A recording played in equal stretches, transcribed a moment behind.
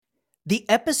The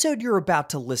episode you're about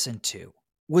to listen to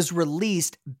was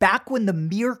released back when the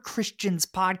Mere Christians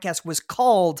podcast was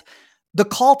called The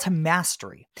Call to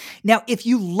Mastery. Now, if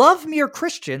you love Mere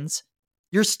Christians,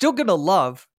 you're still going to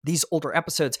love these older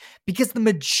episodes because the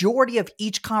majority of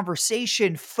each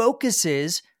conversation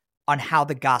focuses on how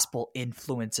the gospel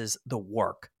influences the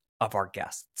work of our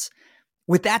guests.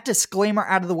 With that disclaimer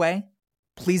out of the way,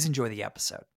 please enjoy the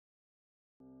episode.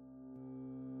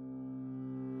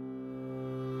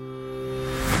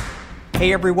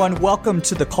 Hey everyone, welcome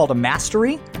to The Call to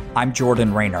Mastery. I'm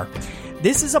Jordan Rayner.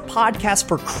 This is a podcast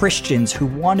for Christians who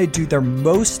want to do their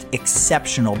most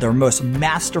exceptional, their most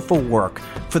masterful work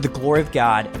for the glory of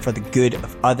God and for the good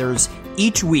of others.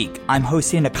 Each week, I'm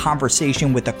hosting a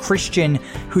conversation with a Christian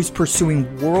who's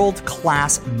pursuing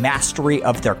world-class mastery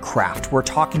of their craft. We're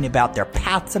talking about their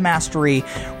path to mastery.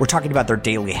 We're talking about their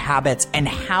daily habits and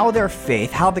how their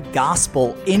faith, how the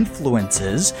gospel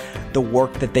influences the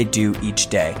work that they do each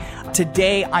day.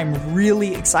 Today, I'm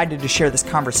really excited to share this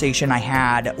conversation I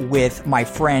had with my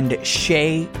friend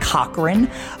Shay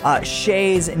Cochrane.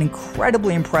 Shay is an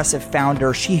incredibly impressive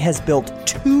founder. She has built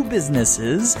 2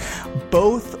 businesses,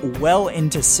 both well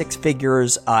into 6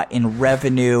 figures in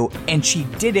revenue, and she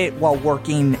did it while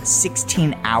working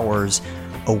 16 hours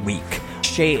a week.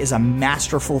 Shay is a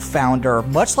masterful founder,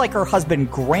 much like her husband,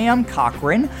 Graham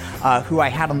Cochrane, who I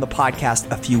had on the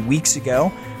podcast a few weeks ago.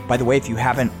 By the way, if you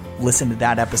haven't listened to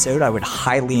that episode, I would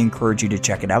highly encourage you to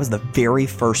check it out. It was the very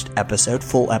first episode,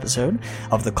 full episode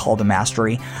of The Call to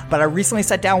Mastery. But I recently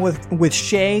sat down with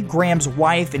Shay, Graham's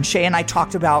wife, and Shay and I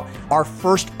talked about our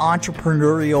first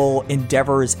entrepreneurial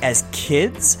endeavors as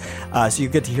kids. So you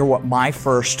get to hear what my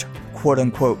first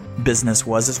quote-unquote business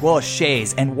was, as well as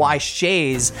Shay's, and why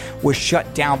Shay's was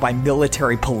shut down by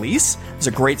military police. There's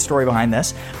a great story behind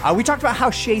this. We talked about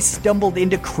how Shay stumbled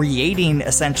into creating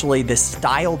essentially this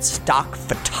styled stock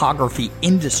photography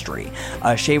industry.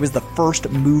 Shay was the first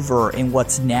mover in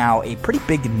what's now a pretty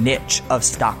big niche of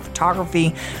stock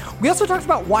photography. We also talked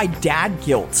about why dad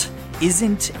guilt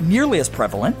isn't nearly as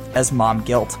prevalent as mom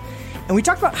guilt. And we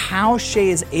talked about how Shay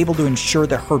is able to ensure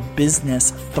that her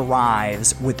business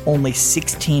thrives with only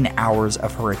 16 hours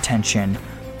of her attention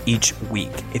each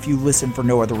week. If you listen for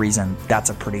no other reason, that's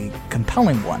a pretty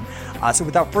compelling one. So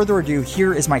without further ado,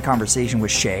 here is my conversation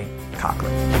with Shay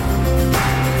Cochrane.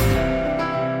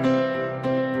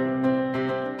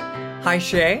 Hi,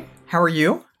 Shay. How are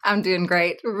you? I'm doing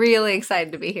great. Really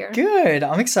excited to be here. Good.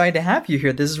 I'm excited to have you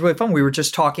here. This is really fun. We were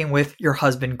just talking with your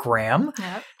husband, Graham.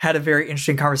 Yep. Had a very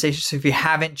interesting conversation. So if you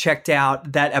haven't checked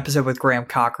out that episode with Graham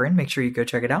Cochrane, make sure you go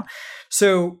check it out.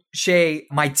 So, Shay,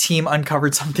 my team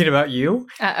uncovered something about you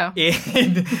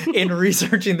in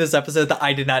researching this episode that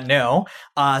I did not know.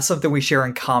 Something we share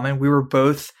in common. We were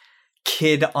both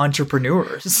kid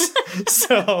entrepreneurs.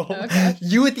 So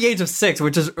You at the age of 6,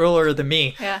 which is earlier than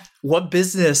me. Yeah. What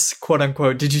business, quote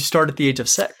unquote, did you start at the age of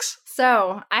 6?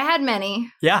 So I had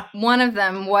many. Yeah. One of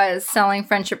them was selling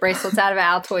friendship bracelets out of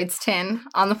Altoids tin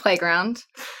on the playground.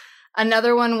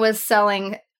 Another one was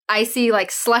selling icy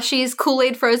like slushies,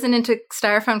 Kool-Aid frozen into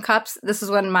styrofoam cups. This is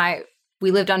when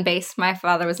we lived on base. My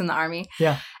father was in the Army.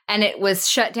 Yeah. And it was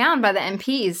shut down by the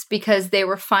MPs because they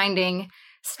were finding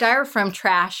styrofoam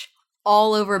trash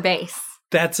all over base.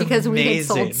 That's because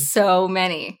amazing. We had sold so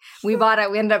many. We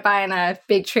ended up buying a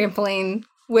big trampoline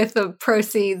with the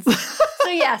proceeds. So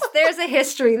yes, there's a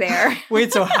history there.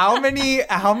 Wait, so how many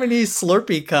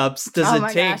Slurpee cups does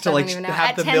it take to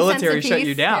have the military shut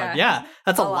you down? Yeah,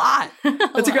 that's a lot.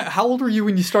 That's a good. How old were you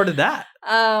when you started that?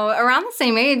 Around the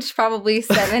same age, probably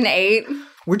 7, 8.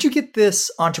 Where'd you get this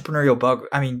entrepreneurial bug?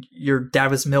 I mean, your dad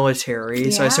was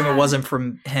military, so I assume it wasn't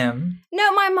from him.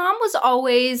 No, my mom was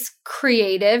always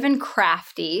creative and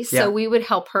crafty, so we would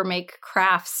help her make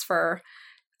crafts for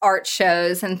art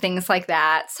shows and things like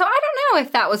that. So I don't know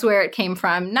if that was where it came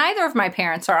from. Neither of my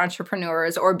parents are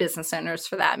entrepreneurs or business owners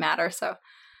for that matter, so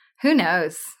who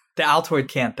knows? The Altoid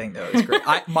can thing, though, is great.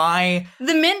 The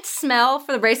mint smell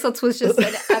for the bracelets was just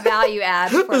a value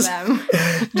add for them.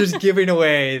 Just giving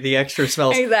away the extra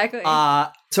smells. Exactly.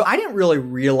 So I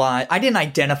didn't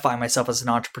identify myself as an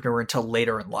entrepreneur until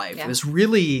later in life. Yeah. It was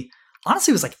really,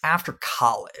 honestly, it was like after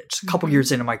college, a couple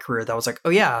years into my career, that was like, oh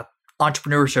yeah,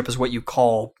 entrepreneurship is what you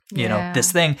call, you know,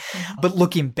 this thing. But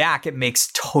looking back, it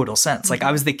makes total sense. Like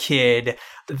I was the kid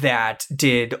that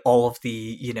did all of the,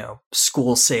 you know,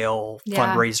 school sale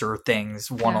fundraiser things,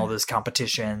 won all those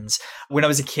competitions. When I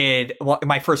was a kid,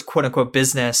 my first quote unquote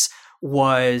business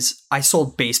was I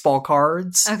sold baseball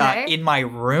cards in my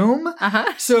room.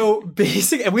 So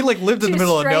basically, and we like lived in the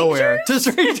middle of nowhere to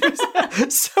strangers.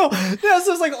 So it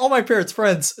was like all my parents'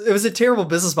 friends. It was a terrible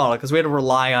business model because we had to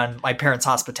rely on my parents'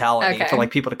 hospitality for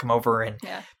like people to come over and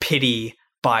pity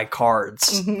buy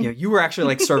cards. You know, you were actually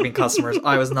like serving customers.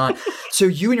 I was not. So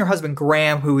you and your husband,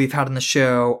 Graham, who we've had on the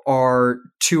show, are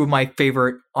two of my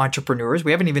favorite entrepreneurs. We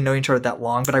haven't even known each other that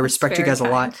long, but I respect you guys a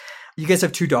lot. You guys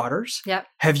have 2 daughters. Yep.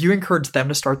 Have you encouraged them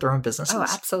to start their own businesses? Oh,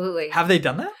 absolutely. Have they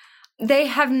done that? They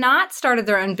have not started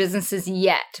their own businesses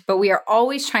yet, but we are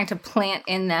always trying to plant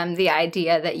in them the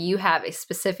idea that you have a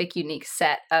specific, unique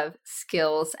set of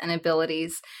skills and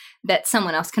abilities that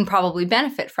someone else can probably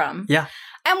benefit from. Yeah.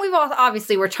 And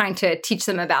we're trying to teach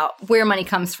them about where money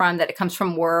comes from, that it comes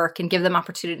from work, and give them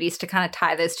opportunities to kind of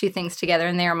tie those two things together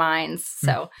in their minds.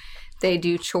 So they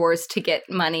do chores to get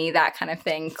money, that kind of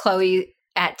thing. Chloe,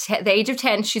 at the age of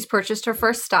 10, she's purchased her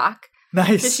first stock.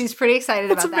 Nice. So she's pretty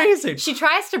excited about that. That's amazing. She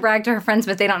tries to brag to her friends,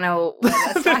 but they don't know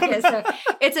what a stock is. So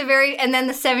it's and then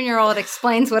the 7-year-old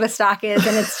explains what a stock is,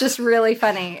 and it's just really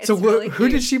funny. It's really who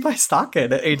did she buy stock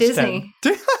in at age 10?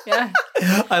 Disney. Yeah.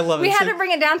 I love it. We had to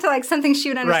bring it down to like something she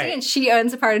would understand. Right. She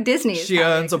owns a part of Disney. She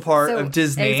owns a part of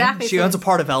Disney. Exactly. She owns a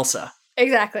part of Elsa.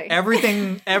 Exactly.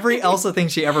 Every Elsa thing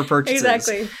she ever purchases.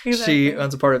 Exactly. She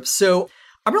owns a part of. So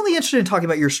I'm really interested in talking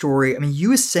about your story. I mean,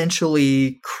 you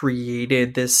essentially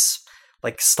created this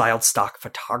like styled stock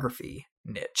photography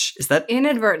niche. Is that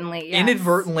inadvertently? Yes.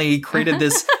 Inadvertently created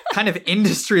this kind of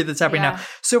industry that's happening now.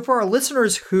 So for our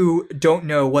listeners who don't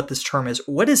know what this term is,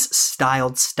 what is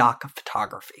styled stock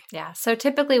photography? Yeah. So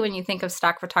typically when you think of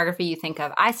stock photography, you think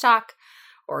of iStock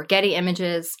or Getty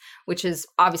Images, which is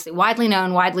obviously widely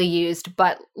known, widely used,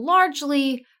 but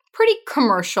largely pretty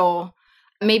commercial.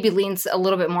 Maybe leans a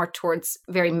little bit more towards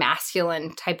very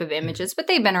masculine type of images, but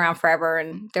they've been around forever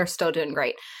and they're still doing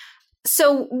great.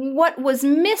 So what was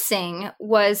missing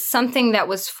was something that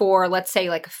was for, let's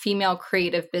say, like a female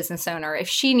creative business owner. If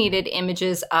she needed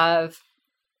images of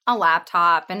a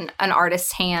laptop and an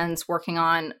artist's hands working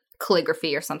on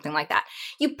calligraphy or something like that,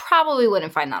 you probably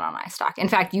wouldn't find that on iStock. In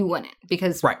fact, you wouldn't,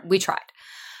 because we tried.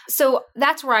 So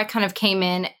that's where I kind of came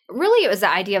in. Really, it was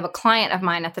the idea of a client of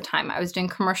mine at the time. I was doing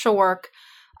commercial work,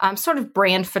 sort of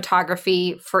brand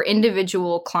photography for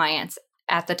individual clients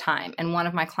at the time. And one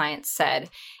of my clients said,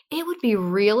 it would be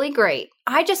really great.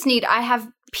 I have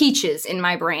peaches in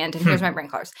my brand, and here's my brand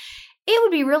colors. It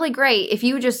would be really great if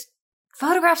you would just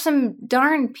photograph some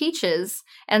darn peaches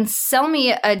and sell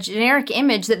me a generic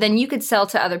image that then you could sell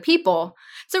to other people.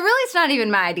 So really, it's not even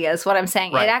my idea is what I'm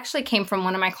saying. Right. It actually came from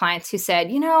one of my clients who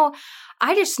said,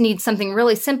 I just need something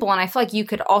really simple, and I feel like you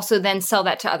could also then sell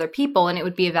that to other people, and it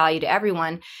would be a value to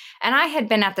everyone. And I had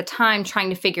been at the time trying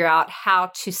to figure out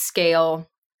how to scale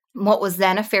what was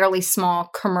then a fairly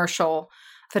small commercial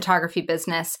photography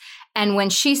business. And when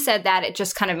she said that, it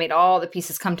just kind of made all the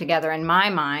pieces come together in my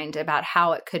mind about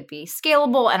how it could be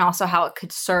scalable and also how it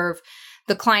could serve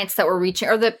the clients that were reaching,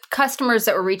 or the customers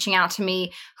that were reaching out to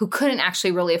me who couldn't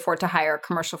actually really afford to hire a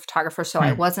commercial photographer. So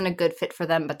I wasn't a good fit for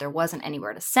them, but there wasn't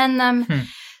anywhere to send them.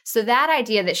 So that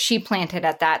idea that she planted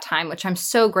at that time, which I'm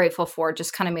so grateful for,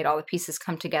 just kind of made all the pieces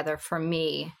come together for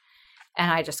me.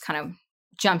 And I just kind of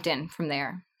jumped in from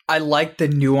there. I like the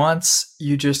nuance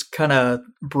you just kind of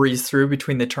breeze through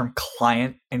between the term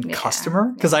client and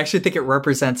customer, because I actually think it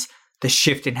represents the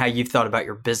shift in how you've thought about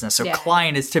your business. So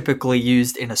client is typically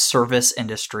used in a service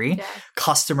industry.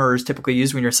 Customer is typically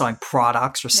used when you're selling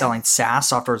products or selling SaaS,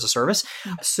 software as a service.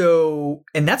 So,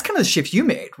 and that's kind of the shift you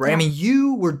made, right? I mean,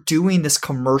 you were doing this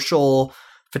commercial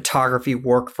photography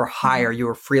work for hire. You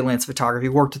were freelance photography,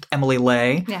 worked with Emily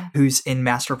Lay, who's in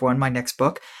Master of One, my next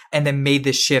book, and then made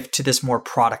this shift to this more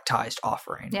productized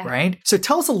offering, right? So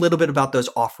tell us a little bit about those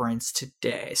offerings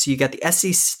today. So you got the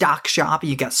Etsy Stock Shop, and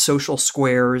you got Social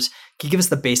Squares. Can you give us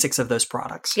the basics of those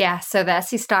products? Yeah. So the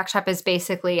Etsy Stock Shop is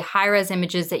basically high-res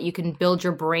images that you can build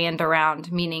your brand around,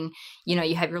 meaning,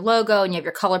 you have your logo and you have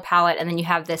your color palette, and then you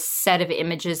have this set of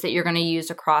images that you're going to use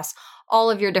across all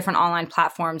of your different online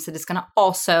platforms that is going to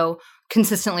also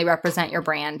consistently represent your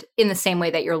brand in the same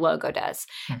way that your logo does.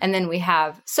 And then we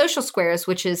have Social Squares,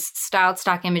 which is styled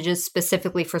stock images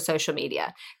specifically for social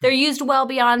media. They're used well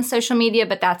beyond social media,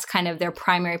 but that's kind of their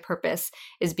primary purpose,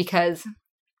 is because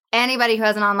anybody who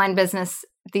has an online business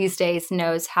these days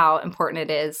knows how important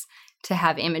it is to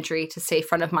have imagery to stay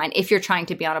front of mind if you're trying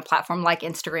to be on a platform like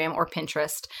Instagram or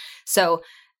Pinterest. So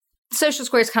Social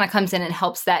Squares kind of comes in and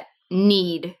helps that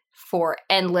need for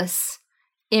endless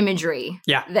imagery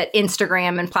that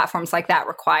Instagram and platforms like that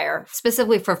require,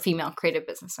 specifically for female creative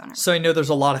business owners. So I know there's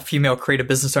a lot of female creative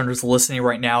business owners listening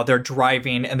right now. They're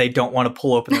driving and they don't want to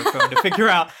pull open their phone to figure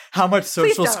out how much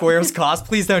social squares cost.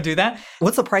 Please don't do that.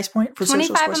 What's the price point for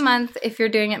social squares? $25 a month if you're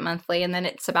doing it monthly, and then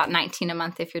it's about $19 a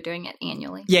month if you're doing it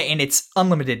annually. Yeah, and it's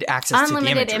unlimited access to the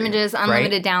imagery. Unlimited images,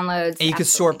 unlimited downloads. And you can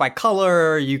sort by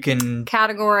color, you can...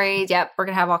 Categories, yep. We're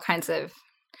going to have all kinds of...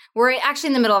 We're actually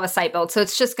in the middle of a site build, so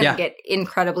it's just going to get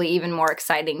incredibly even more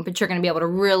exciting, but you're going to be able to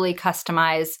really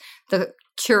customize the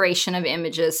curation of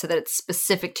images so that it's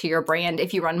specific to your brand.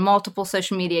 If you run multiple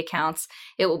social media accounts,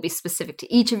 it will be specific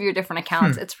to each of your different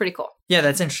accounts. It's pretty cool. Yeah,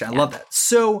 that's interesting. I love that.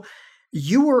 So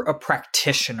you were a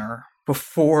practitioner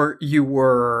before you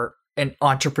were an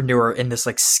entrepreneur in this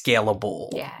like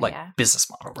scalable business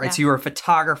model, right? So you were a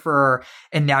photographer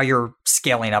and now you're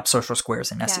scaling up Social Squares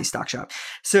and Etsy Stock Shop.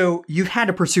 So you've had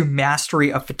to pursue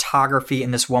mastery of photography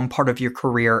in this one part of your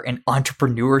career and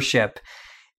entrepreneurship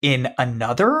in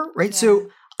another, right? Yeah. So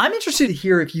I'm interested to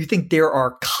hear if you think there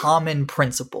are common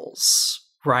principles,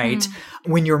 right?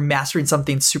 When you're mastering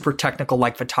something super technical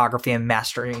like photography and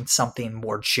mastering something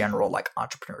more general like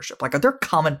entrepreneurship. Like, are there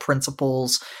common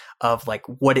principles of like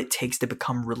what it takes to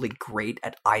become really great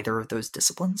at either of those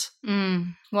disciplines?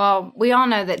 Well, we all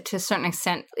know that to a certain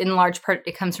extent, in large part,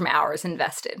 it comes from hours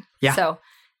invested. Yeah. So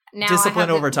now discipline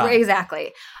over time.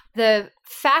 Exactly. The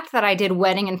fact that I did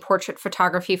wedding and portrait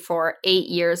photography for 8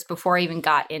 years before I even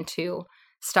got into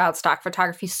styled stock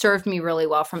photography served me really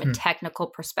well from a technical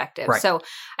perspective. Right. So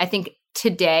I think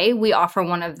today we offer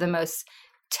one of the most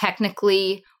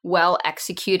technically well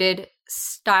executed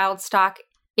styled stock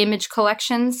image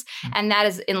collections. And that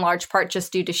is in large part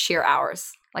just due to sheer hours.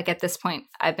 Like at this point,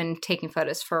 I've been taking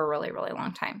photos for a really, really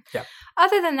long time. Yeah.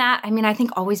 Other than that, I mean, I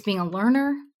think always being a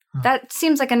learner, that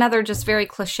seems like another just very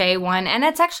cliche one. And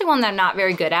it's actually one that I'm not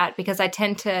very good at because I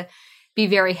tend to be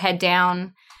very head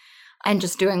down and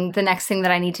just doing the next thing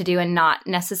that I need to do and not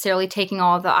necessarily taking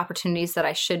all of the opportunities that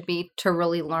I should be to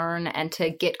really learn and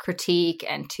to get critique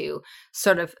and to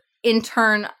sort of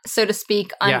intern, so to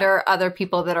speak, under other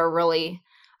people that are really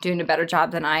doing a better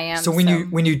job than I am. So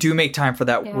when you do make time for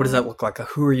that, what does that look like?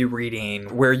 Who are you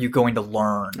reading? Where are you going to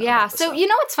learn? Yeah. So you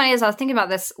know what's funny is I was thinking about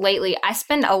this lately. I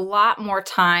spend a lot more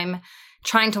time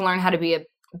trying to learn how to be a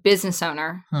business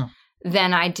owner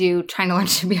than I do trying to learn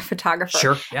to be a photographer.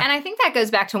 Sure. Yeah. And I think that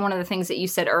goes back to one of the things that you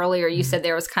said earlier. You said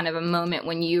there was kind of a moment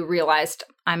when you realized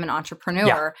I'm an entrepreneur.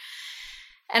 Yeah.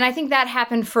 And I think that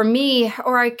happened for me,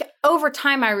 over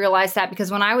time I realized that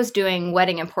because when I was doing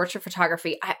wedding and portrait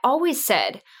photography, I always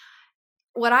said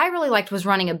what I really liked was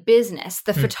running a business.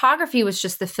 The photography was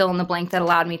just the fill in the blank that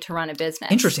allowed me to run a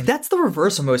business. Interesting. That's the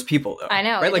reverse of most people, though. I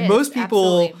know. Right? Like most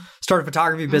people start a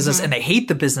photography business and they hate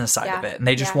the business side of it, and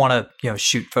they just want to,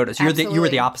 shoot photos. You were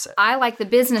the opposite. I like the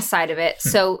business side of it.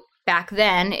 So back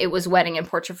then, it was wedding and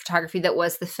portrait photography that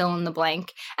was the fill in the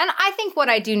blank. And I think what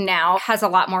I do now has a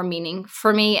lot more meaning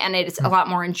for me, and it's a lot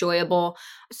more enjoyable.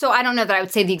 So I don't know that I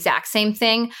would say the exact same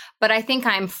thing, but I think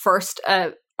I'm first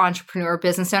a entrepreneur,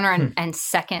 business owner, and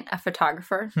second, a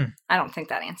photographer. I don't think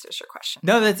that answers your question.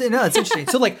 No, that's interesting.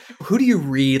 So like, who do you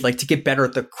read like to get better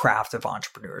at the craft of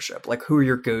entrepreneurship? Like, who are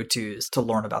your go-tos to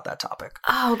learn about that topic?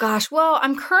 Oh gosh. Well,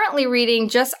 I'm currently reading,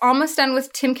 just almost done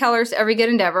with Tim Keller's Every Good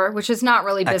Endeavor, which is not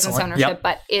really business ownership,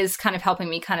 but is kind of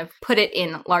helping me kind of put it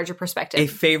in larger perspective. A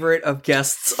favorite of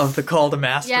guests of the Call to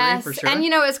Mastery, for sure. And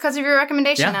it's because of your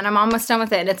recommendation and I'm almost done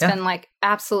with it. It's been like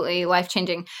absolutely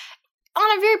life-changing.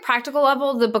 On a very practical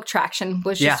level, the book Traction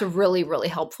was just really, really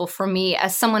helpful for me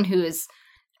as someone who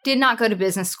did not go to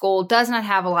business school, does not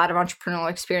have a lot of entrepreneurial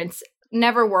experience,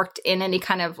 never worked in any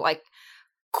kind of like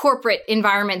corporate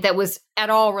environment that was at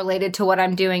all related to what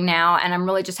I'm doing now. And I'm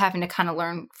really just having to kind of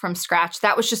learn from scratch.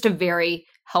 That was just a very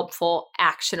helpful,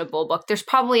 actionable book. There's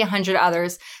probably 100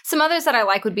 others. Some others that I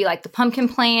like would be like The Pumpkin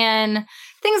Plan,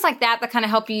 things like that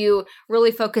help you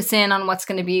really focus in on what's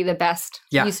going to be the best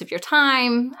use of your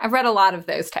time. I've read a lot of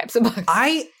those types of books.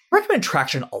 I recommend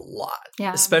Traction a lot,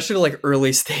 especially to like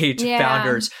early stage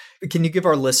founders. Can you give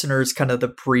our listeners kind of the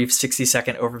brief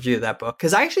 60-second overview of that book?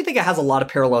 Because I actually think it has a lot of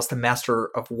parallels to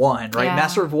Master of One, right? Yeah.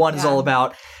 Master of One is all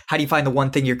about how do you find the one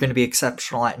thing you're going to be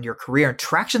exceptional at in your career. And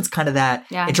Traction's kind of that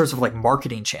in terms of like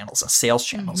marketing channels and sales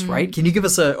channels, right? Can you give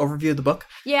us an overview of the book?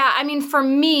 Yeah. I mean, for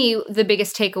me, the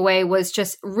biggest takeaway was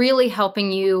just really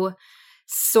helping you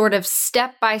sort of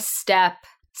step by step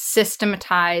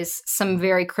systematize some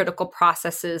very critical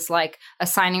processes like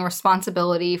assigning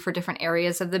responsibility for different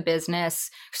areas of the business,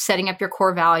 setting up your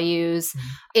core values.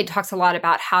 It talks a lot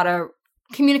about how to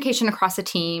communication across a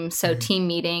team. So team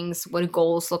meetings, what do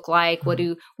goals look like? What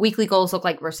do weekly goals look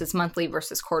like versus monthly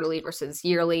versus quarterly versus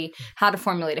yearly? How to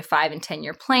formulate a 5 and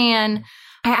 10-year plan.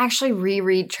 I actually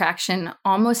reread Traction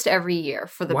almost every year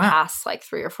for the past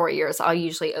 3 or 4 years. I'll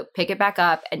usually pick it back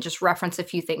up and just reference a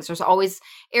few things. There's always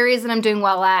areas that I'm doing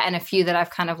well at and a few that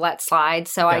I've kind of let slide.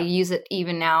 So I use it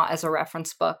even now as a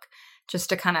reference book just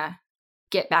to kind of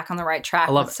get back on the right track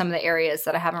with some of the areas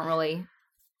that I haven't really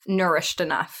nourished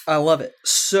enough. I love it.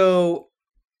 So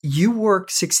you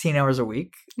work 16 hours a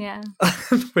week. Yeah.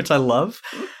 Which I love.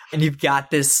 And you've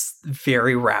got this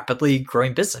very rapidly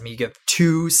growing business. I mean, you have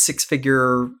 2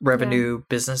 6-figure revenue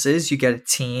businesses. You get a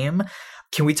team.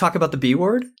 Can we talk about the B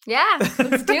word? Yeah,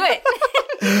 let's do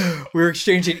it. We were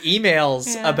exchanging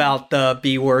emails about the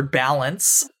B word,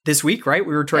 balance, this week, right?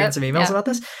 We were trading some emails about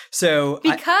this. So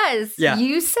because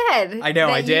you said I know,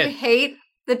 that I did. You hate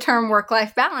the term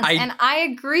work-life balance, and I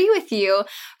agree with you,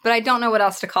 but I don't know what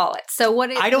else to call it. So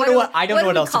I don't know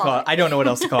what else to call it. I don't know what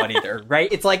else to call it either, right?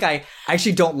 It's like I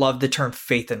actually don't love the term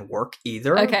faith and work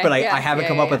either, but I haven't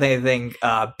come up with anything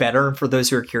better. And for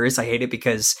those who are curious, I hate it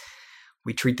because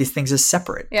we treat these things as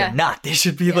separate. They're not. They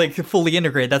should be fully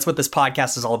integrated. That's what this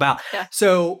podcast is all about. Yeah.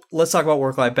 So let's talk about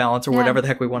work-life balance or whatever the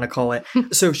heck we want to call it.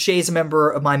 So Shay's a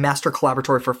member of my Master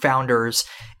Collaboratory for Founders,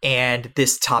 and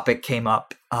this topic came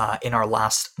up in our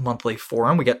last monthly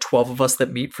forum. We got 12 of us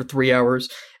that meet for 3 hours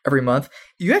every month.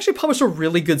 You actually published a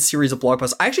really good series of blog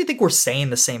posts. I actually think we're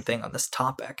saying the same thing on this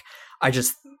topic. I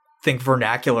just think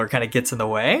vernacular kind of gets in the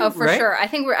way. Oh, for sure. I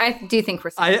do think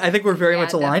we're I think we're very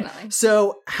much aligned. Definitely.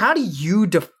 So how do you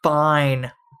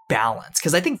define balance?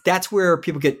 Because I think that's where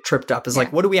people get tripped up is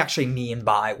what do we actually mean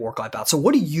by work-life balance? So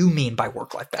what do you mean by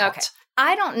work-life balance? Okay.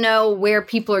 I don't know where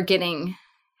people are getting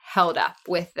held up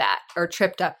with that or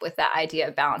tripped up with that idea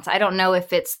of balance. I don't know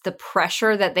if it's the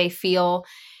pressure that they feel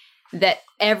that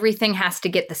everything has to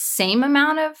get the same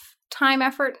amount of time,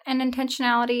 effort, and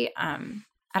intentionality.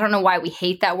 I don't know why we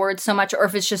hate that word so much, or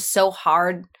if it's just so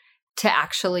hard to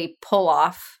actually pull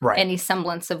off any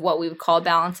semblance of what we would call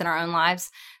balance in our own lives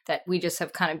that we just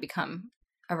have kind of become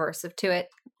aversive to it.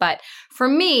 But for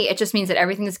me, it just means that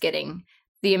everything is getting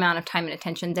the amount of time and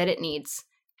attention that it needs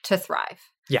to thrive.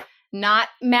 Yeah. Not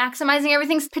maximizing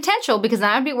everything's potential, because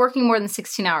then I'd be working more than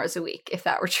 16 hours a week if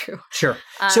that were true. Sure.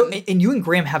 So, and you and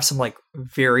Graham have some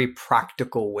very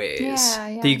practical ways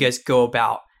that you guys go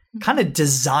about kind of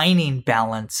designing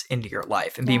balance into your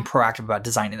life and being proactive about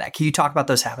designing that. Can you talk about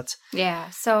those habits? Yeah.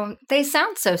 So they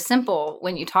sound so simple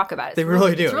when you talk about it. They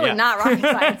really do. It's really not rocket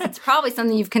science. It's probably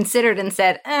something you've considered and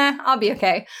said, I'll be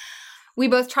okay. We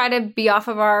both try to be off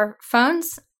of our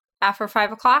phones after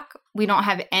 5 o'clock. We don't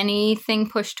have anything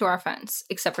pushed to our phones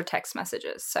except for text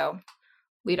messages. So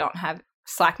we don't have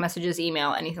Slack messages,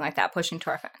 email, anything like that pushing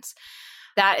to our phones.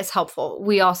 That is helpful.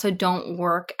 We also don't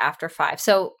work after 5.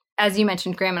 So as you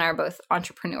mentioned, Graham and I are both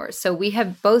entrepreneurs. So we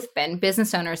have both been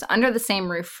business owners under the same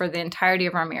roof for the entirety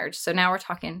of our marriage. So now we're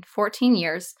talking 14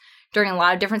 years during a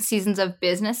lot of different seasons of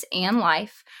business and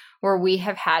life where we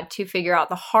have had to figure out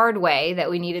the hard way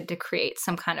that we needed to create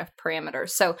some kind of parameters.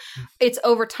 So it's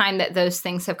over time that those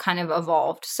things have kind of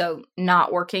evolved. So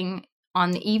not working on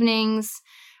the evenings,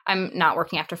 I'm not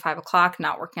working after 5 o'clock,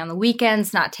 not working on the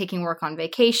weekends, not taking work on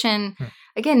vacation.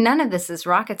 Again, none of this is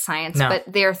rocket science, but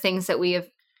they are things that we have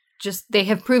they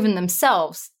have proven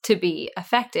themselves to be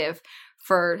effective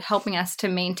for helping us to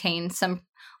maintain some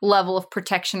level of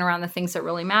protection around the things that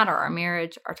really matter, our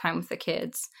marriage, our time with the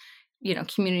kids,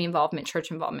 community involvement,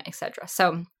 church involvement, etc.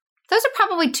 So those are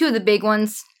probably 2 of the big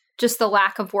ones, just the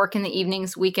lack of work in the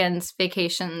evenings, weekends,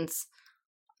 vacations,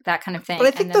 that kind of thing. But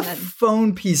I think the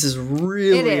phone piece is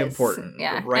really important.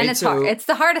 Yeah. Right. And it's hard. It's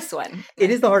the hardest one. It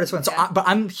is the hardest one. So, but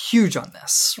I'm huge on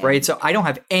this, right? So I don't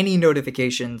have any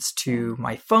notifications to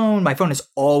my phone. My phone is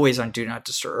always on Do Not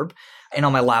Disturb. And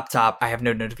on my laptop, I have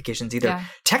no notifications either. Yeah.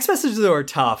 Text messages are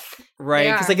tough,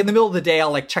 right? Because in the middle of the day,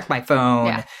 I'll check my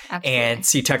phone and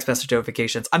see text message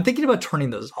notifications. I'm thinking about turning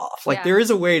those off. There is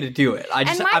a way to do it. I'm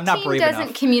not brave enough. And my team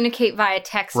doesn't communicate via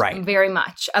text very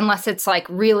much, unless it's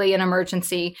really an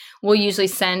emergency. We'll usually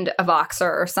send a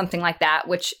Voxer or something like that,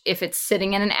 which if it's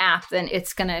sitting in an app, then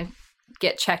it's going to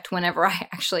get checked whenever I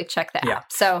actually check the app.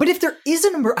 So, but if there is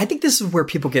I think this is where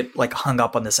people get hung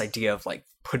up on this idea of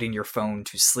putting your phone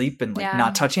to sleep and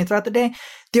not touching it throughout the day.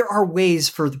 There are ways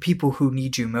for the people who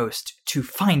need you most to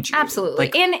find you.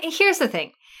 Absolutely. And here's the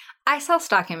thing. I sell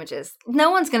stock images.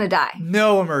 No one's going to die.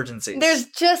 No emergencies. There's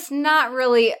just not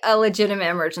really a legitimate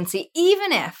emergency.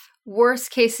 Even if,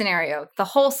 worst case scenario, the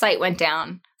whole site went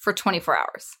down for 24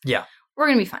 hours. Yeah. We're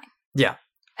going to be fine. Yeah.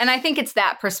 And I think it's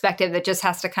that perspective that just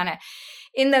has to kind of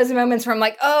in those moments where I'm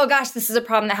like, oh gosh, this is a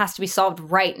problem that has to be solved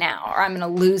right now, or I'm going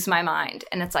to lose my mind.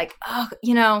 And it's like, oh,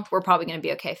 we're probably going to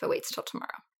be okay if it waits till tomorrow.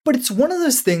 But it's one of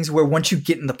those things where once you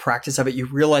get in the practice of it, you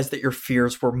realize that your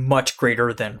fears were much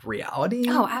greater than reality.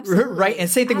 Oh, absolutely. Right? And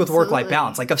same thing with work-life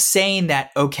balance. Like of saying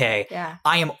that, okay,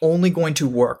 I am only going to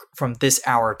work from this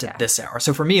hour to this hour.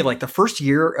 So for me, like the first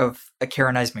year of Kara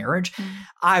and I's marriage,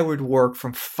 I would work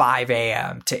from 5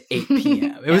 a.m. to 8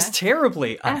 p.m. It was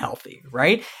terribly unhealthy,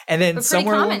 right? And then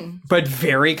but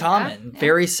very common,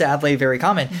 very sadly, very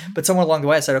common. But somewhere along the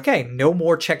way, I said, okay, no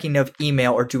more checking of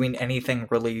email or doing anything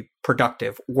really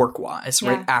productive work-wise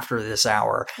right after this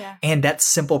hour. And that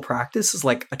simple practice is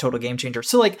like a total game changer.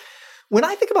 So like when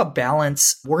I think about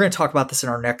balance, we're going to talk about this in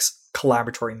our next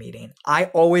collaboratory meeting. I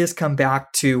always come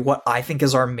back to what I think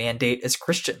is our mandate as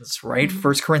Christians, right?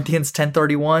 1 Corinthians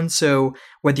 10:31. So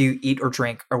whether you eat or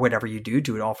drink or whatever you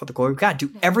do it all for the glory of God.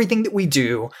 Do everything that we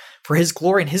do for his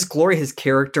glory. And his glory, his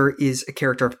character is a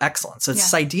character of excellence. So it's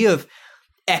this idea of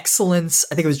excellence.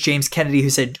 I think it was James Kennedy who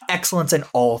said excellence in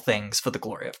all things for the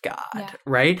glory of God,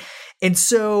 right? And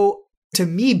so to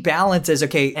me, balance is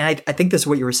okay. And I think this is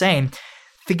what you were saying,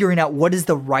 figuring out what is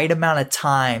the right amount of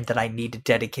time that I need to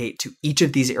dedicate to each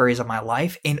of these areas of my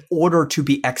life in order to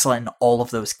be excellent in all of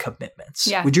those commitments.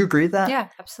 Yeah. Would you agree with that? Yeah,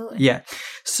 absolutely. Yeah.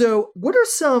 So what are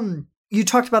some, you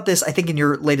talked about this, I think in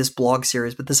your latest blog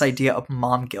series, but this idea of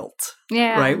mom guilt,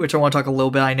 right? Which I want to talk a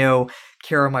little bit. I know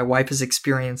Kara, my wife, has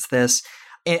experienced this.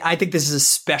 And I think this is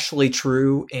especially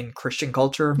true in Christian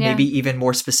culture, maybe even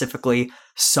more specifically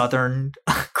Southern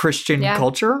Christian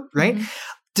culture, right?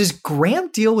 Does Graham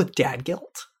deal with dad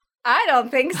guilt? I don't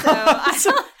think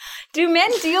so. Do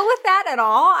men deal with that at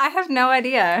all? I have no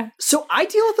idea. So I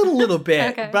deal with it a little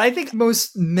bit, but I think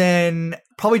most men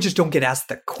probably just don't get asked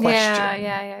the question.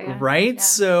 Yeah. Right? Yeah.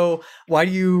 So why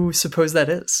do you suppose that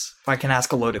is? If I can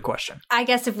ask a loaded question. I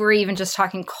guess if we're even just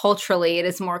talking culturally, it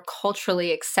is more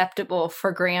culturally acceptable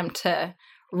for Graham to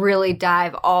really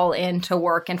dive all into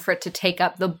work and for it to take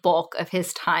up the bulk of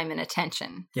his time and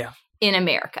attention in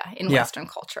America, in Western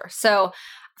culture. So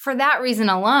for that reason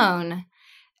alone,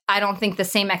 I don't think the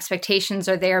same expectations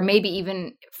are there. Maybe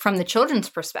even from the children's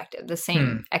perspective, the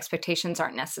same expectations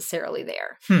aren't necessarily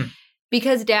there.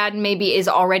 Because dad maybe is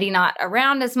already not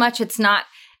around as much.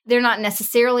 They're not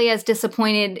necessarily as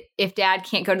disappointed if dad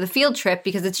can't go to the field trip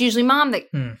because it's usually mom that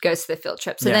goes to the field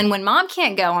trip. So then when mom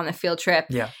can't go on the field trip,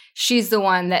 she's the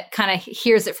one that kind of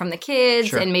hears it from the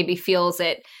kids and maybe feels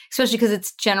it, especially because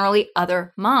it's generally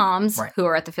other moms who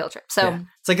are at the field trip. So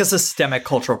it's like a systemic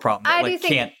cultural problem. I do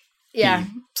think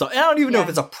So I don't even know if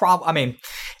it's a problem. I mean,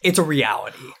 it's a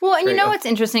reality. Well, and you know what's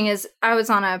interesting is I was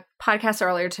on a podcast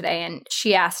earlier today and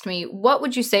she asked me, what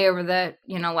would you say over the,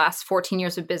 last 14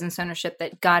 years of business ownership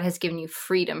that God has given you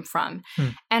freedom from?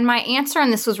 And my answer,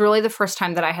 and this was really the first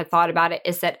time that I had thought about it,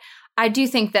 is that I do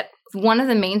think that one of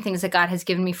the main things that God has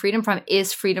given me freedom from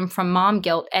is freedom from mom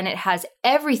guilt. And it has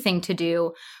everything to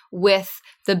do with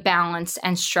the balance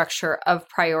and structure of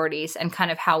priorities and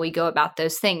kind of how we go about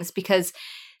those things. Because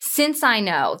since I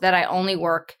know that I only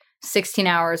work 16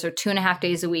 hours or 2.5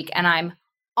 days a week and I'm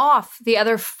off the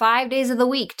other 5 days of the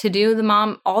week to do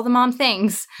all the mom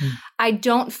things, I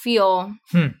don't feel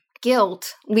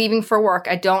guilt leaving for work.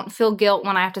 I don't feel guilt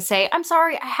when I have to say, I'm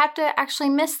sorry, I had to actually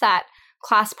miss that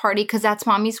class party because that's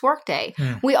mommy's work day.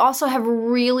 We also have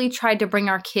really tried to bring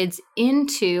our kids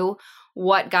into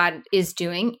what God is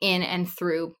doing in and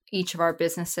through each of our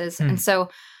businesses. And so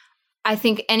I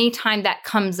think anytime that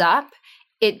comes up,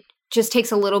 it just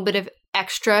takes a little bit of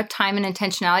extra time and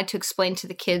intentionality to explain to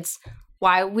the kids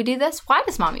why we do this. Why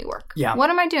does mommy work? Yeah. What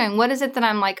am I doing? What is it that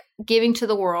I'm like giving to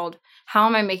the world? How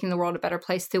am I making the world a better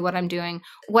place through what I'm doing?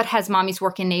 What has mommy's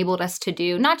work enabled us to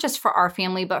do? Not just for our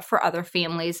family, but for other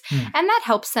families. And that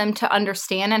helps them to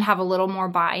understand and have a little more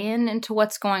buy-in into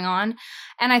what's going on.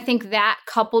 And I think that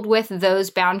coupled with those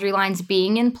boundary lines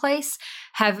being in place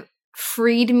have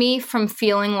freed me from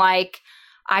feeling like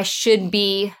I should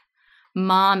be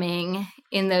momming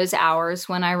in those hours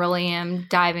when I really am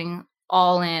diving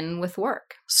all in with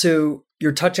work. So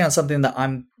you're touching on something that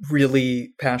I'm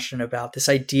really passionate about, this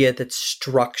idea that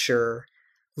structure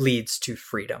leads to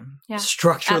freedom. Yeah,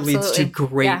 structure leads to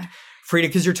great freedom,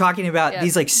 because you're talking about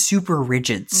these like super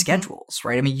rigid schedules,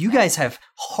 right? I mean, you guys have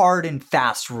hard and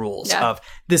fast rules of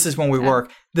this is when we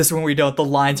work, this is when we don't. The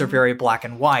lines are very black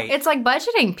and white. It's like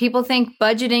budgeting. People think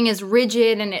budgeting is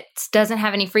rigid and it doesn't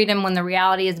have any freedom, when the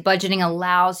reality is budgeting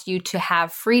allows you to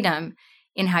have freedom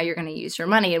in how you're going to use your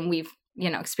money. And we've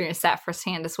experienced that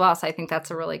firsthand as well. So I think that's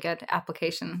a really good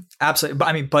application. Absolutely. But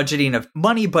I mean, budgeting of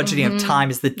money, budgeting of time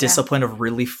is the discipline of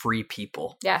really free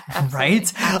people. Yeah. Absolutely.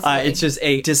 Right? Absolutely. It's just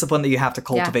a discipline that you have to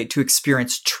cultivate to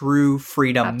experience true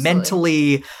freedom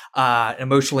mentally,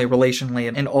 emotionally,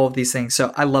 relationally, and all of these things.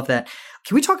 So I love that.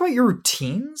 Can we talk about your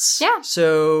routines? Yeah.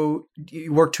 So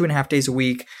you work 2.5 days a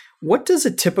week. What does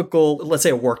a typical, let's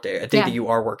say a work day, a day that you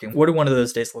are working, what do one of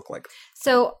those days look like?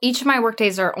 So each of my work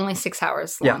days are only 6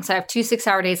 hours long. Yeah. So I have 2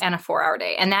 6-hour days and a 4-hour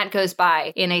day. And that goes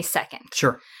by in a second.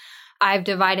 Sure. I've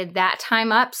divided that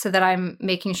time up so that I'm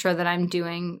making sure that I'm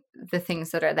doing the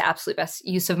things that are the absolute best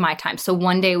use of my time. So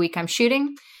 1 day a week I'm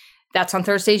shooting. That's on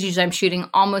Thursdays. Usually I'm shooting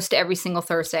almost every single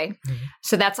Thursday. Mm-hmm.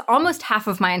 So that's almost half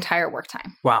of my entire work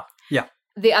time. Wow. Yeah.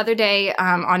 The other day,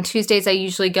 on Tuesdays, I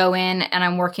usually go in and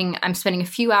I'm spending a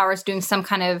few hours doing some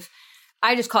kind of,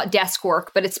 I just call it desk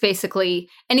work, but it's basically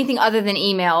anything other than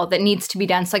email that needs to be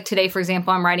done. So like today, for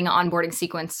example, I'm writing an onboarding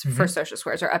sequence for Social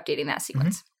Squares or updating that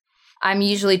sequence. I'm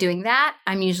usually doing that.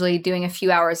 I'm usually doing a few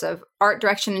hours of art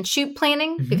direction and shoot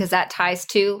planning because that ties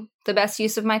to the best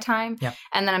use of my time. Yeah.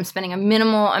 And then I'm spending a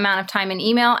minimal amount of time in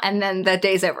email and then the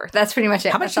day's over. That's pretty much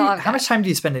it. How much time do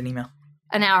you spend in email?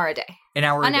 An hour a day. An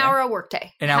hour a work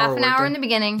day. Half an hour in the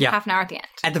beginning, half an hour at the end.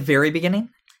 At the very beginning?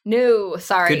 No,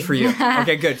 sorry. Good for you.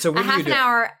 Okay, good. So what do you do? Half an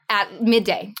hour at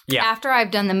midday. Yeah. After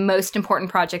I've done the most important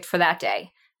project for that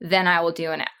day, then I will do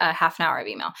a half an hour of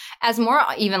email as more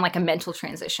even like a mental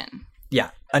transition.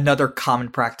 Yeah. Another common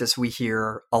practice we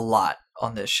hear a lot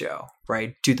on this show,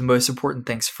 right? Do the most important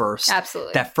things first.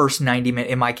 Absolutely. That first 90-minute,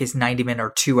 in my case, 90-minute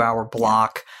or 2-hour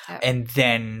block, and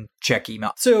then check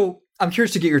email. So I'm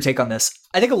curious to get your take on this.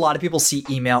 I think a lot of people see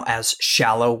email as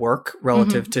shallow work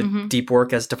relative to deep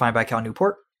work as defined by Cal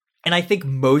Newport. And I think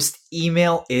most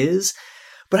email is,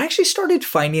 but I actually started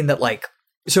finding that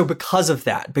so because of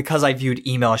that, because I viewed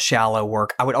email as shallow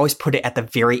work, I would always put it at the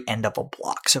very end of a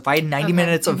block. So if I had 90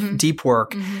 minutes of deep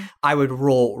work, I would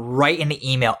roll right into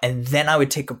email and then I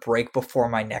would take a break before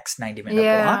my next 90-minute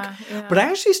block. Yeah. But I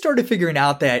actually started figuring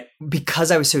out that because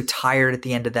I was so tired at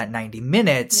the end of that 90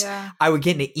 minutes, I would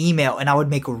get into email and I would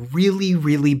make really,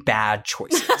 really bad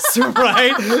choices,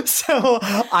 right? So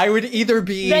I would either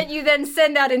be... That you then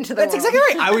send out into the world. That's exactly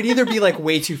right. I would either be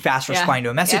way too fast responding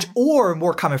to a message or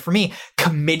more common for me,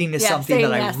 committing to something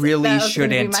that I really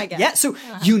shouldn't. Yeah. So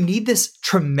you need this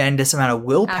tremendous amount of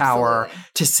willpower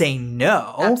to say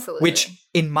no, which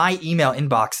in my email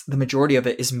inbox, the majority of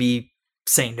it is me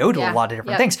saying no to a lot of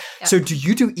different things. So do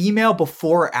you do email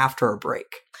before or after a break?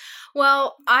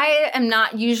 Well, I am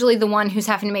not usually the one who's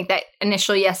having to make that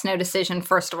initial yes-no decision,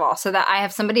 first of all, so that I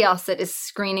have somebody else that is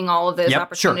screening all of those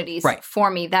opportunities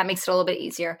for me. That makes it a little bit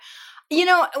easier.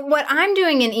 What I'm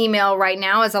doing in email right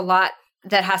now is a lot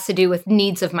that has to do with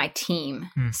needs of my team.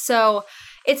 So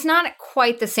it's not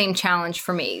quite the same challenge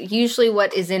for me. Usually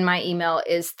what is in my email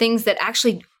is things that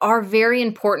actually are very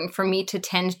important for me to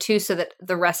tend to so that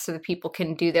the rest of the people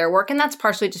can do their work. And that's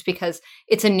partially just because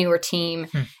it's a newer team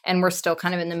and we're still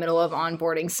kind of in the middle of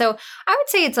onboarding. So I would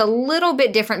say it's a little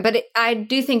bit different, but I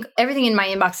do think everything in my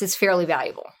inbox is fairly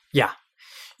valuable. Yeah.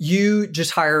 You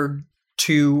just hired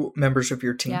 2 members of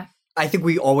your team. Yeah. I think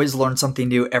we always learn something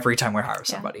new every time we hire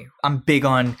somebody. Yeah. I'm big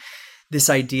on this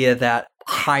idea that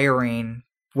hiring,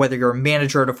 whether you're a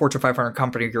manager at a Fortune 500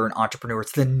 company or you're an entrepreneur,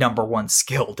 it's the number one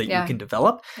skill that you can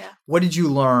develop. Yeah. What did you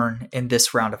learn in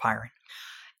this round of hiring?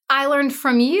 I learned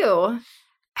from you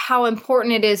how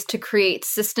important it is to create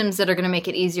systems that are going to make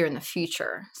it easier in the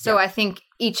future. So I think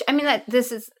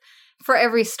this is... For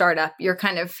every startup, you're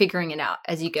kind of figuring it out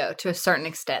as you go to a certain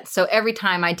extent. So every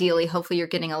time, ideally, hopefully you're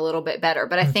getting a little bit better.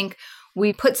 But I think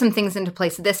we put some things into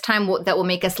place this time that will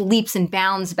make us leaps and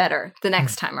bounds better the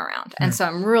next time around. And so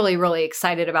I'm really, really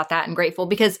excited about that and grateful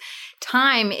because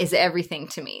time is everything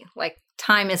to me.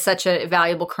 Time is such a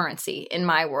valuable currency in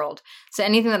my world. So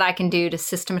anything that I can do to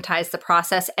systematize the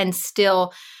process and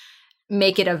still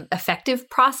make it an effective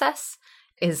process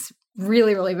is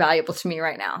really, really valuable to me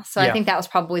right now. So I think that was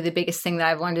probably the biggest thing that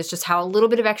I've learned is just how a little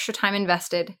bit of extra time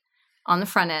invested on the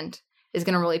front end is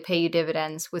going to really pay you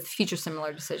dividends with future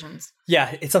similar decisions.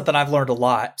 Yeah, it's something I've learned a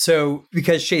lot. So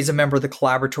because Shay's a member of the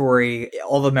collaboratory,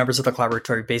 all the members of the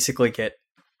collaboratory basically get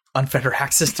unfettered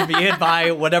access to me and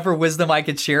my whatever wisdom I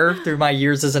could share through my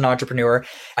years as an entrepreneur.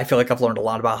 I feel like I've learned a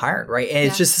lot about hiring, right? And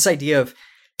it's just this idea of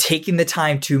taking the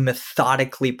time to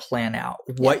methodically plan out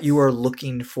what you are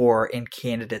looking for in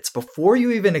candidates before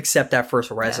you even accept that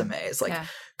first resume is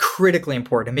critically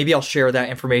important. And maybe I'll share that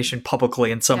information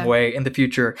publicly in some way in the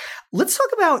future. Let's talk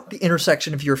about the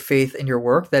intersection of your faith and your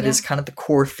work. That is kind of the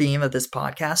core theme of this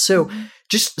podcast. So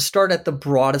just start at the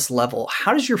broadest level.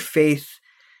 How does your faith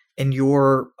and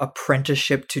your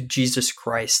apprenticeship to Jesus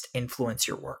Christ influence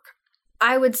your work?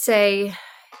 I would say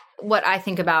what I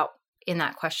think about in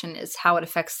that question is how it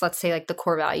affects, let's say, like the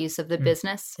core values of the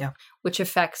business, which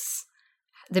affects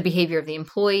the behavior of the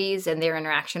employees and their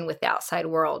interaction with the outside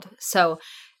world. So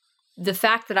the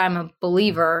fact that I'm a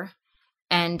believer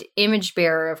and image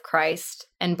bearer of Christ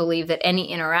and believe that any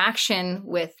interaction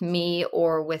with me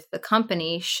or with the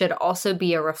company should also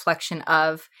be a reflection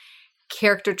of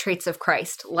character traits of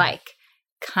Christ, like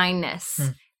kindness,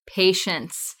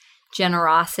 patience,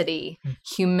 generosity,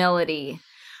 humility.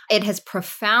 It has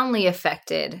profoundly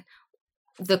affected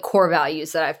the core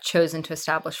values that I've chosen to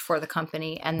establish for the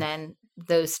company, and then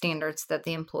those standards that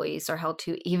the employees are held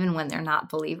to, even when they're not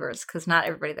believers, because not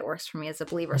everybody that works for me is a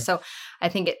believer. So I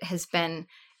think it has been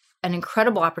an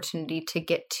incredible opportunity to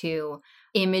get to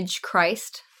image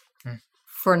Christ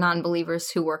for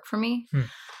non-believers who work for me.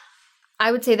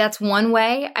 I would say that's one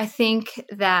way. I think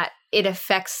that it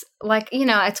affects, like,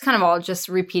 it's kind of all just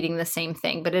repeating the same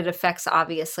thing, but it affects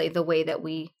obviously the way that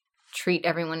we treat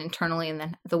everyone internally, and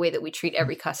then the way that we treat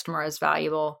every customer as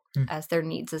valuable, as their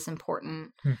needs as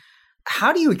important.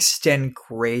 How do you extend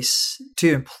grace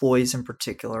to employees in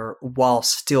particular while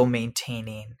still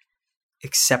maintaining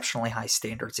exceptionally high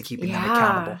standards and keeping them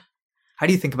accountable? How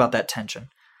do you think about that tension?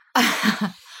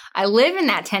 I live in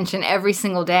that tension every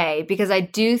single day, because I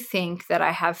do think that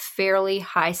I have fairly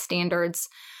high standards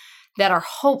that are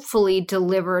hopefully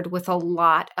delivered with a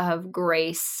lot of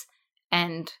grace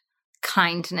and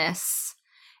kindness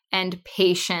and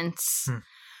patience.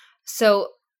 So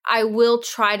I will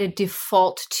try to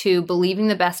default to believing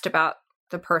the best about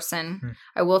the person.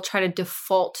 I will try to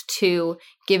default to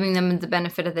giving them the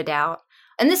benefit of the doubt.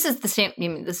 And this is the same.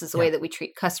 This is the way that we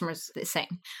treat customers the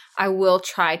same. I will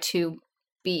try to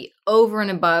be over and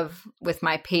above with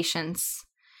my patience,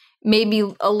 maybe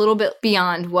a little bit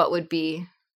beyond what would be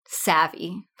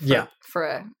savvy for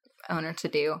an owner to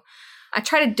do. I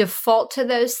try to default to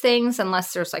those things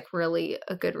unless there's like really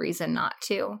a good reason not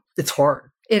to. It's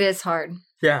hard. It is hard.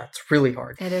 Yeah, it's really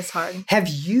hard. It is hard. Have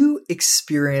you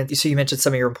experienced, so you mentioned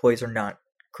some of your employees are not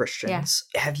Christians.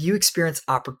 Have you experienced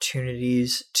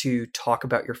opportunities to talk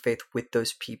about your faith with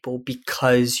those people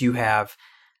because you have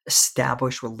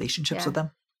established relationships with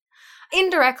them?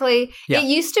 Indirectly. It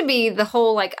used to be the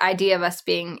whole like idea of us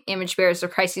being image bearers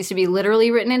of Christ used to be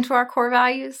literally written into our core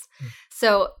values.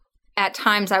 So at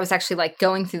times I was actually like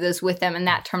going through those with them, and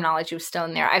that terminology was still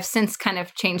in there. I've since kind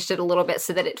of changed it a little bit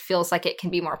so that it feels like it can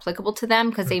be more applicable to them,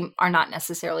 because they are not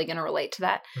necessarily going to relate to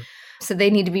that. So they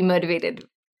need to be motivated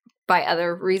by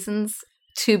other reasons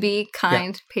to be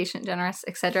kind, patient, generous,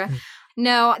 etc.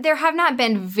 No, there have not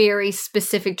been very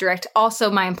specific direct. Also,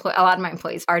 a lot of my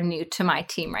employees are new to my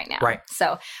team right now. Right.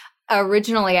 So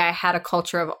originally I had a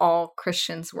culture of all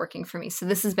Christians working for me. So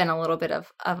this has been a little bit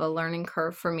of a learning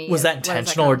curve for me. Was that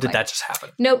intentional, or did that just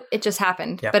happen? Nope, it just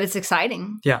happened. But it's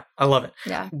exciting. Yeah, I love it.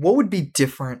 Yeah. What would be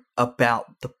different about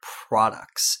the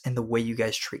products and the way you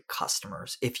guys treat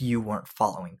customers if you weren't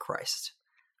following Christ?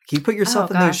 Can you put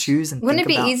yourself in those shoes and Wouldn't it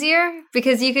be easier?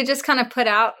 Because you could just kind of put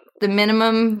out the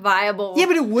minimum viable. Yeah,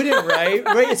 but it wouldn't, right?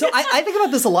 Right. So I think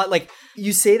about this a lot. Like,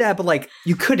 you say that, but like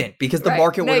you couldn't, because the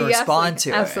market wouldn't respond to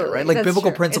it. Right? Like,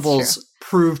 biblical principles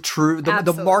prove true.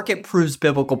 The market proves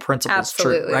biblical principles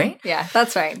true, right? Yeah,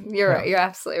 that's right. You're right. You're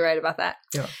absolutely right about that.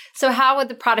 Yeah. So how would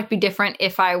the product be different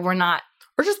if I were not?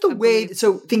 Or just the way,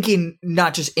 so thinking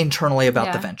not just internally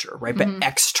about the venture, right? But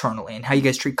externally, and how you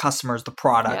guys treat customers, the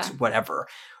products, whatever.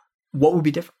 What would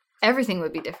be different? Everything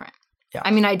would be different. Yeah.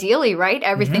 I mean, ideally, right?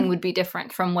 Everything would be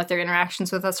different, from what their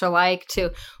interactions with us are like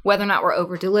to whether or not we're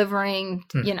over-delivering,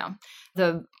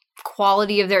 the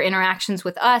quality of their interactions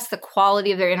with us, the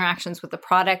quality of their interactions with the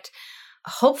product.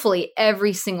 Hopefully,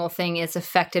 every single thing is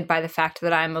affected by the fact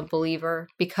that I'm a believer,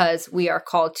 because we are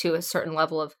called to a certain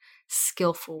level of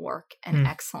skillful work and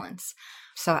excellence.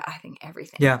 So I think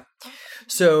everything. Yeah.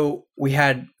 So we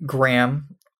had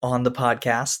Graham on the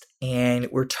podcast, and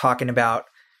we're talking about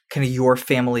kind of your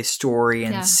family story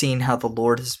and seeing how the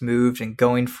Lord has moved, and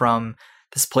going from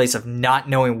this place of not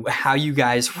knowing how you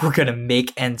guys were going to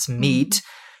make ends meet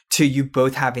to you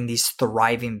both having these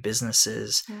thriving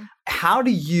businesses. Yeah. How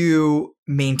do you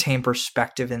maintain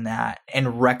perspective in that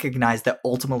and recognize that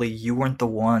ultimately you weren't the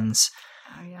ones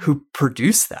who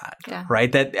produced that,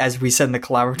 right? That, as we said in the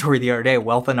collaboratory the other day,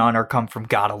 wealth and honor come from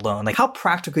God alone. Like, how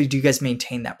practically do you guys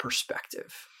maintain that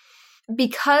perspective?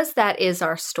 Because that is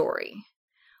our story,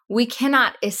 we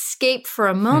cannot escape for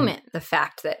a moment the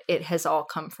fact that it has all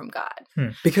come from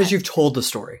God. Because you've told the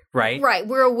story, right? Right.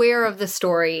 We're aware of the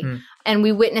story and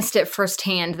we witnessed it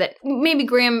firsthand that maybe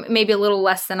Graham, maybe a little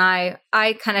less than I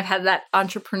kind of had that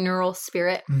entrepreneurial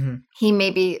spirit. He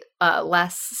may be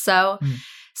less so.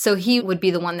 So he would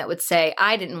be the one that would say,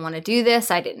 I didn't want to do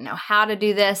this. I didn't know how to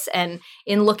do this. And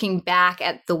in looking back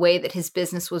at the way that his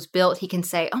business was built, he can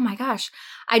say, oh my gosh,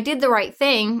 I did the right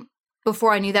thing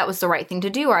before I knew that was the right thing to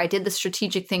do, or I did the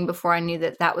strategic thing before I knew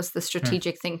that that was the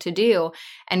strategic thing to do.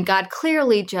 And God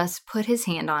clearly just put his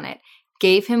hand on it,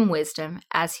 gave him wisdom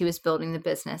as he was building the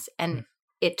business, and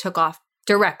it took off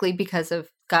directly because of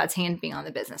God's hand being on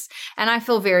the business. And I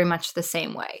feel very much the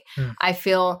same way. I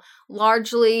feel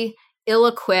largely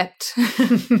ill-equipped,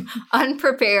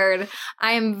 unprepared.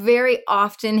 I am very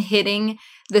often hitting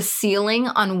the ceiling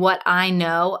on what I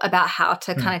know about how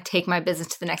to kind of take my business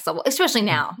to the next level, especially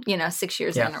now, 6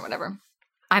 years in or whatever.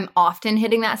 I'm often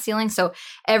hitting that ceiling. So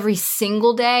every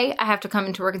single day I have to come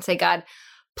into work and say, God,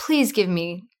 please give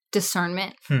me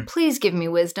discernment. Please give me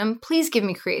wisdom. Please give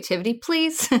me creativity.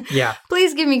 Please.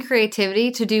 Please give me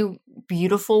creativity to do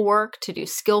beautiful work, to do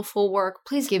skillful work.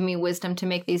 Please give me wisdom to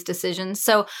make these decisions.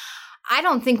 So I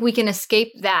don't think we can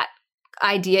escape that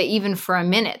idea even for a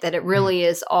minute, that it really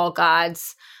is all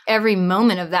God's. Every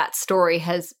moment of that story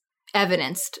has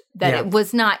evidenced that it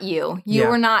was not you. You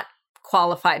were not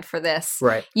qualified for this.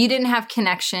 Right. You didn't have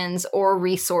connections or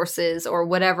resources or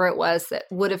whatever it was that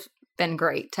would have been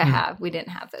great to have. We didn't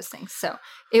have those things. So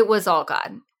it was all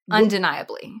God,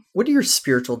 undeniably. What do your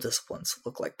spiritual disciplines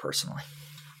look like personally?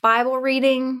 Bible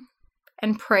reading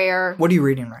and prayer. What are you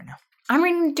reading right now? I'm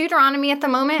reading Deuteronomy at the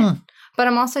moment, but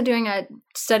I'm also doing a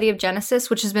study of Genesis,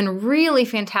 which has been really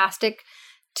fantastic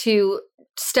to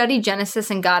study Genesis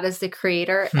and God as the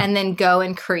creator and then go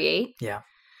and create. Yeah.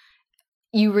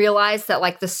 You realize that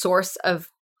like the source of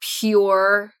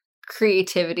pure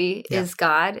creativity is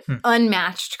God,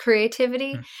 unmatched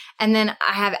creativity. And then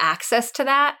I have access to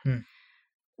that,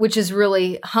 which is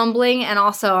really humbling. And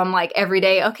also I'm like every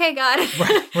day, okay, God,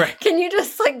 right. Can you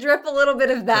just like drip a little bit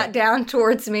of that down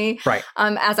towards me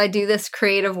as I do this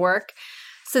creative work?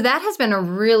 So that has been a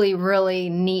really, really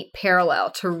neat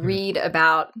parallel to read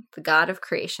about the God of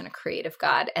creation, a creative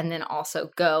God, and then also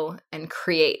go and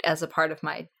create as a part of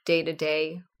my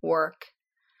day-to-day work.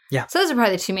 Yeah. So those are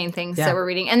probably the two main things that we're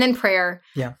reading. And then prayer.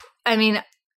 Yeah. I mean,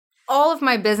 all of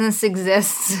my business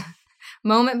exists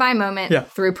moment by moment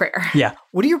through prayer. Yeah.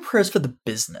 What do your prayers for the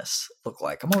business look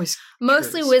like? I'm always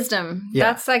mostly curious. Wisdom. Yeah.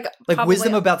 That's like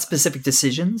wisdom about specific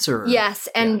decisions, or yes,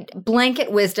 and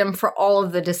blanket wisdom for all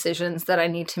of the decisions that I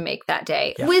need to make that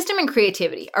day. Yeah. Wisdom and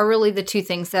creativity are really the two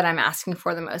things that I'm asking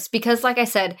for the most, because like I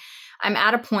said, I'm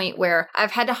at a point where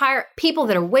I've had to hire people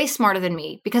that are way smarter than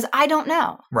me because I don't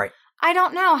know. Right. I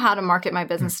don't know how to market my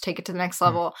business to take it to the next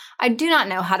level. I do not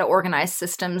know how to organize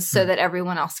systems so that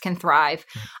everyone else can thrive.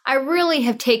 I really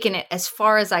have taken it as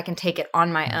far as I can take it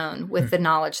on my own with the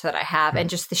knowledge that I have and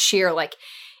just the sheer like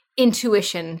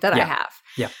intuition that I have.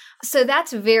 Yeah. So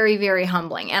that's very, very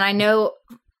humbling. And I know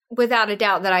without a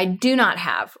doubt that I do not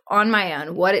have on my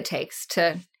own what it takes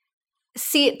to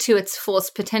see it to its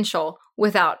fullest potential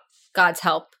without God's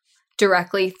help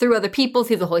directly through other people,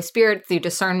 through the Holy Spirit, through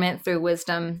discernment, through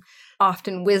wisdom.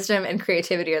 Often wisdom and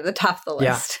creativity are the top of the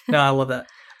list. Yeah. No, I love that.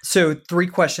 So 3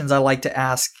 questions I like to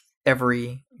ask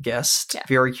every guest. Yeah.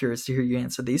 Very curious to hear you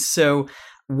answer these. So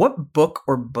what book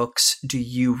or books do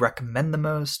you recommend the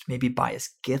most? Maybe buy as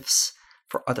gifts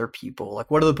for other people? Like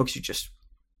what are the books you just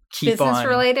keep on? Business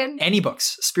related? Any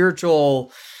books.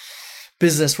 Spiritual,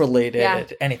 business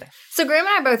related, anything. So Graham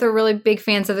and I both are really big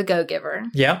fans of The Go-Giver.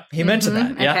 Yeah, he mentioned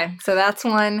that. Yeah. Okay, so that's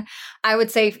one. I would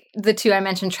say the 2 I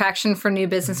mentioned, traction for new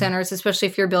business owners, especially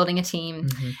if you're building a team.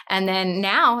 And then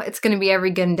now it's going to be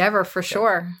Every Good Endeavor for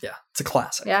sure. Yeah, it's a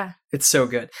classic. Yeah. It's so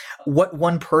good. What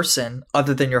one person,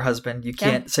 other than your husband, you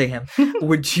can't say him,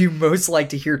 would you most like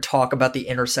to hear talk about the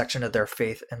intersection of their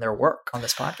faith and their work on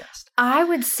this podcast? I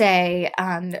would say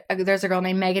there's a girl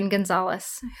named Megan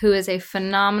Gonzalez who is a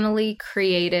phenomenally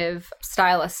creative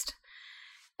stylist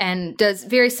and does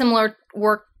very similar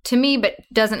work to me, but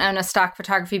doesn't own a stock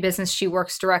photography business. She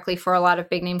works directly for a lot of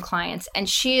big name clients. And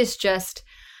she is just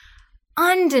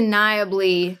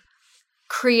undeniably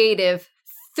creative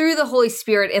through the Holy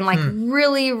Spirit in like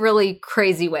really, really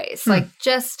crazy ways. Like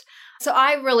just, so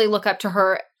I really look up to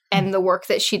her and the work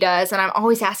that she does. And I'm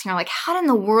always asking her like, how in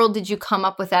the world did you come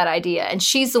up with that idea? And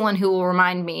she's the one who will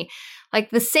remind me, like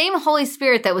the same Holy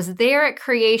Spirit that was there at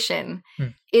creation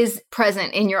is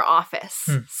present in your office.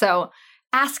 So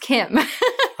ask him.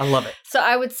 I love it. So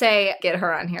I would say get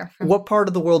her on here. What part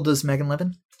of the world does Megan live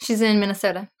in? She's in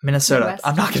Minnesota. Midwest.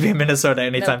 I'm not going to be in Minnesota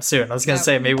anytime soon. I was going to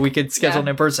say, maybe we could schedule it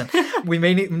in person. We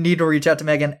may need to reach out to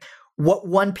Megan. What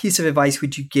one piece of advice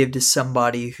would you give to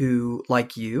somebody who,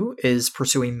 like you, is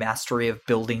pursuing mastery of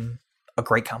building a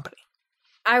great company?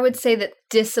 I would say that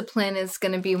discipline is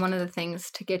going to be one of the things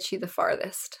to get you the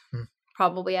farthest,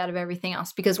 probably out of everything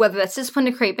else. Because whether that's discipline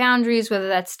to create boundaries, whether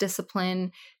that's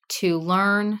discipline to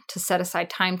learn, to set aside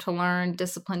time to learn,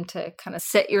 discipline to kind of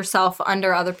set yourself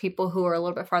under other people who are a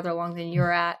little bit farther along than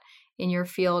you're at in your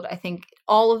field. I think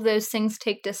all of those things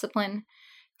take discipline.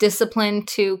 Discipline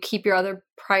to keep your other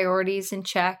priorities in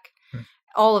check.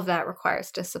 All of that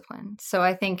requires discipline. So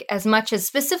I think as much as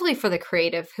specifically for the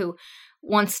creative who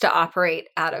wants to operate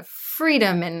out of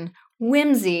freedom and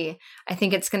whimsy, I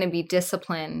think it's going to be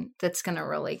discipline that's going to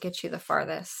really get you the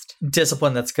farthest.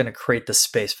 Discipline that's going to create the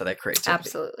space for that creativity.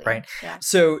 Absolutely. Right? Yeah.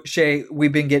 So, Shay,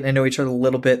 we've been getting to know each other a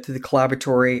little bit through the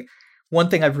collaboratory. One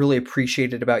thing I've really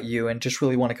appreciated about you and just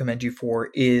really want to commend you for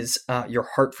is your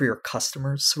heart for your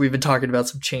customers. We've been talking about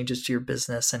some changes to your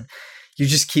business, and you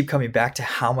just keep coming back to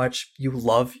how much you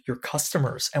love your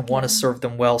customers and want to serve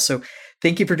them well. So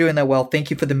thank you for doing that well. Thank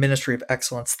you for the ministry of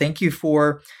excellence. Thank you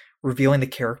for revealing the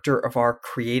character of our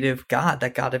creative God,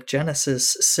 that God of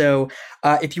Genesis. So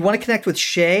if you want to connect with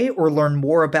Shay or learn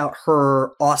more about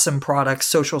her awesome products,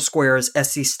 Social Squares,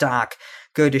 SC Stock,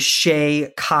 go to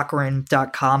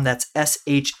shaycochrane.com. That's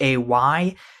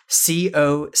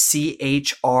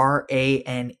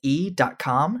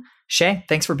SHAYCOCHRANE.com. Shay,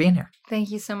 thanks for being here.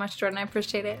 Thank you so much, Jordan. I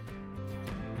appreciate it.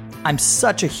 I'm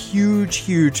such a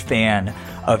huge fan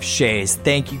of Shay's.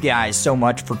 Thank you guys so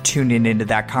much for tuning into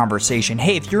that conversation.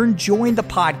 Hey, if you're enjoying the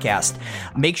podcast,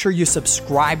 make sure you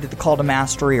subscribe to the Call to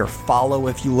Mastery or follow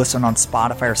if you listen on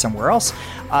Spotify or somewhere else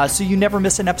so you never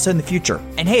miss an episode in the future.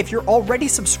 And hey, if you're already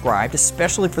subscribed,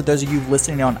 especially for those of you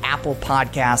listening on Apple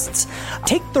Podcasts,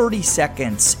 take 30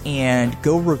 seconds and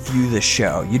go review the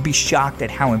show. You'd be shocked at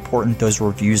how important those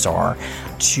reviews are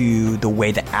to the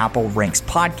way that Apple ranks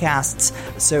podcasts.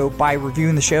 So by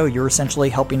reviewing the show, you're essentially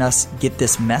helping us get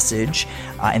this message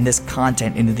and this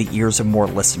content into the ears of more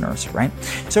listeners, right?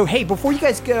 So, hey, before you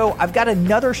guys go, I've got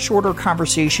another shorter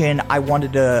conversation I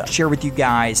wanted to share with you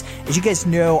guys. As you guys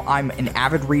know, I'm an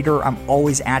avid reader. I'm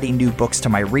always adding new books to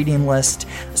my reading list.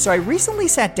 So I recently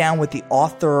sat down with the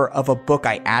author of a book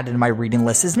I added to my reading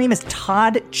list. His name is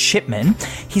Todd Chipman.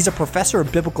 He's a professor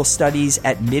of biblical studies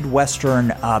at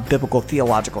Midwestern Biblical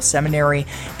Theological Seminary,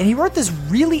 and he wrote this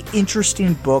really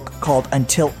interesting book called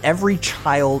Until Every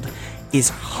Child is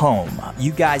Home.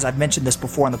 You guys, I've mentioned this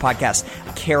before on the podcast.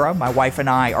 Kara, my wife, and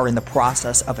I are in the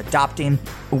process of adopting.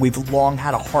 We've long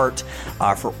had a heart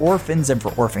for orphans and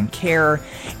for orphan care.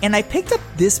 And I picked up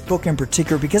this book in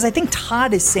particular because I think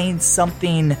Todd is saying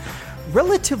something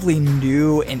relatively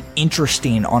new and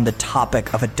interesting on the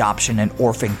topic of adoption and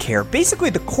orphan care. Basically,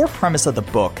 the core premise of the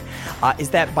book is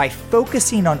that by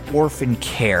focusing on orphan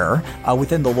care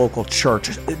within the local church,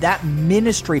 that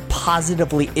ministry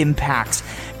positively impacts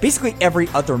basically every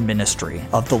other ministry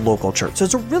of the local church. So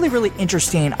it's a really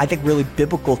interesting, I think, really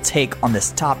biblical take on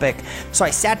this topic. So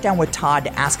I sat down with Todd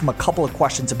to ask him a couple of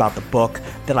questions about the book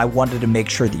that I wanted to make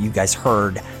sure that you guys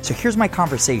heard. So here's my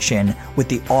conversation with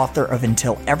the author of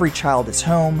Until Every Child is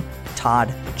Home,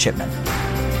 Todd Chipman.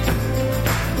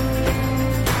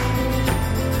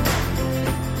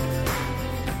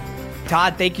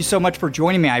 Todd, thank you so much for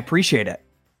joining me. I appreciate it.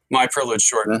 My privilege,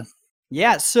 Jordan.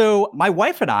 Yeah, so my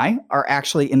wife and I are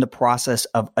actually in the process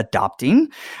of adopting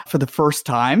for the first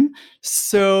time.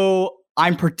 So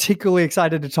I'm particularly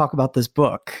excited to talk about this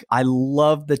book. I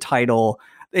love the title.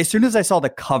 As soon as I saw the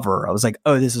cover, I was like,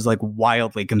 oh, this is like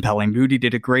wildly compelling. Moody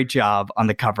did a great job on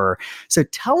the cover. So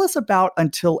tell us about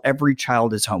Until Every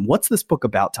Child is Home. What's this book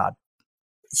about, Todd?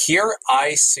 Here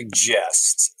I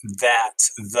suggest that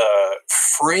the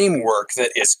framework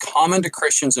that is common to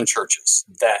Christians and churches,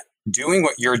 that doing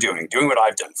what you're doing what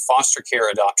I've done, foster care,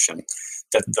 adoption,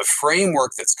 that the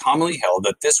framework that's commonly held,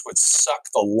 that this would suck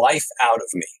the life out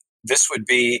of me. This would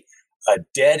be a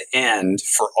dead end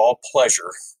for all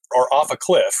pleasure, or off a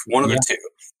cliff, one of the two.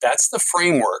 That's the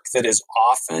framework that is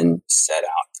often set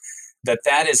out,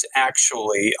 that is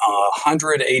actually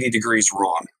 180 degrees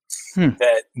wrong.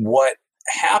 That what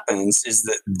happens is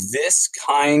that this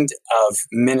kind of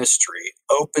ministry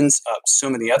opens up so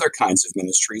many other kinds of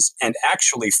ministries and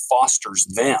actually fosters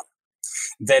them,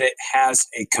 that it has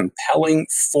a compelling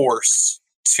force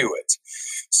to it.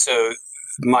 So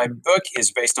my book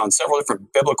is based on several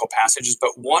different biblical passages,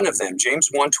 but one of them, James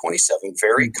 1:27,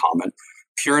 very common,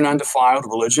 pure and undefiled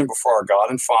religion before our God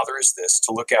and Father is this,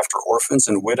 to look after orphans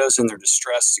and widows in their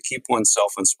distress, to keep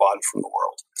oneself unspotted from the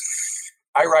world.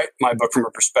 I write my book from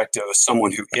a perspective of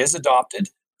someone who is adopted,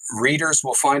 readers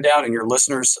will find out, and your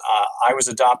listeners, I was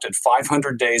adopted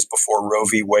 500 days before Roe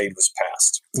v. Wade was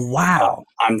passed. Wow.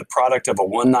 I'm the product of a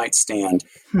one-night stand.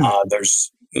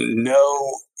 There's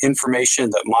no information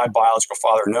that my biological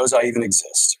father knows I even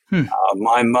exist.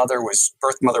 My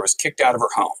birth mother was kicked out of her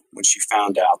home when she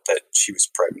found out that she was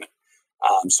pregnant.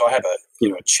 So I have a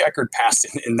checkered past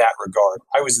in that regard.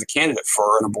 I was the candidate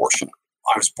for an abortion.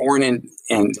 I was born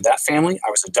into that family. I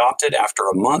was adopted after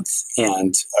a month,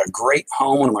 and a great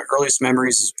home. One of my earliest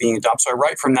memories is being adopted. So I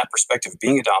write from that perspective of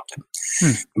being adopted,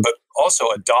 but also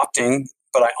adopting.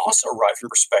 But I also write from the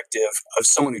perspective of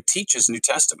someone who teaches New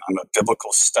Testament. I'm a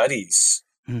biblical studies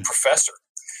professor.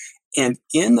 And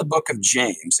in the book of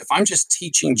James, if I'm just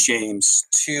teaching James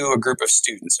to a group of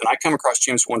students, and I come across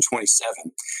James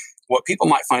 1:27, what people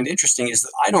might find interesting is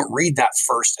that I don't read that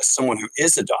first as someone who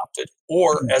is adopted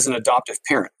or as an adoptive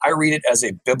parent. I read it as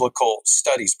a biblical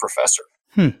studies professor.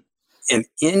 And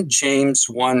in James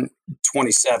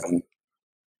 1:27,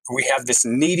 we have this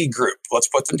needy group. Let's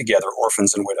put them together,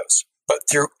 orphans and widows. But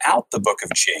throughout the book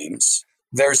of James,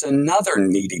 there's another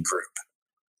needy group.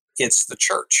 It's the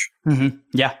church.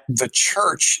 Yeah. The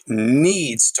church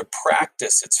needs to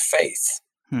practice its faith.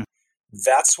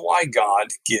 That's why God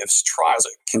gives trials.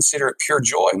 Consider it pure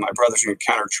joy, my brothers, who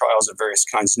encounter trials of various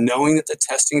kinds, knowing that the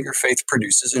testing of your faith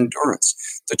produces endurance.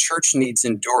 The church needs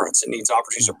endurance. It needs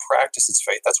opportunities to practice its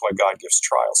faith. That's why God gives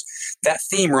trials. That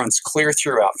theme runs clear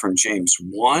throughout from James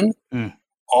 1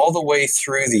 all the way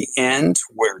through the end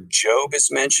where Job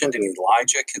is mentioned and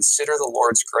Elijah. Consider the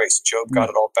Lord's grace. Job got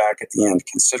it all back at the end.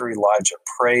 Consider Elijah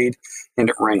prayed and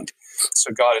it rained.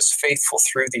 So God is faithful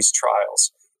through these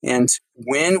trials. And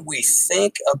when we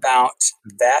think about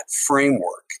that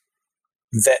framework,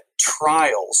 that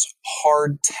trials,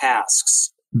 hard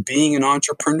tasks, being an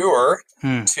entrepreneur,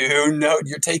 to know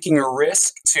you're taking a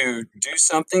risk to do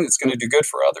something that's going to do good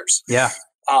for others. Yeah.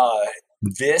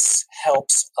 This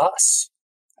helps us.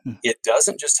 It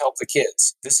doesn't just help the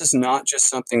kids. This is not just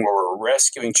something where we're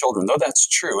rescuing children, though that's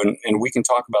true. And we can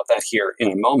talk about that here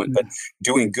in a moment, but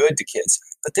doing good to kids.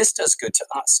 But this does good to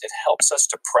us. It helps us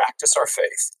to practice our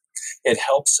faith. It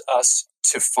helps us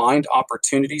to find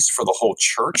opportunities for the whole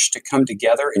church to come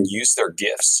together and use their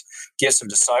gifts of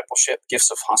discipleship, gifts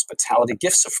of hospitality,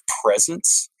 gifts of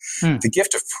presence. The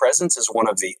gift of presence is one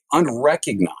of the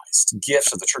unrecognized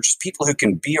gifts of the church. People who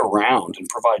can be around and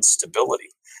provide stability.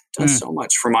 Done so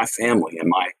much for my family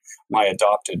and my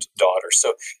adopted daughter.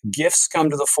 So gifts come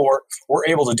to the fore. We're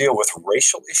able to deal with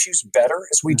racial issues better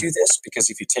as we do this, because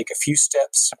if you take a few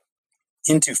steps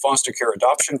into foster care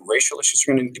adoption, racial issues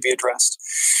are going to need to be addressed.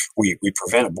 We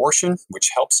prevent abortion, which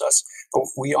helps us, but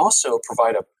we also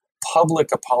provide a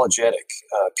public apologetic.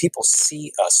 People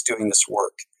see us doing this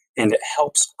work, and it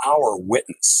helps our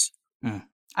witness.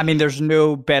 I mean, there's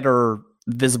no better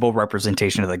visible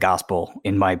representation of the gospel,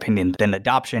 in my opinion, than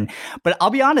adoption. But I'll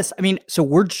be honest, I mean, so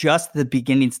we're just at the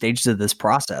beginning stages of this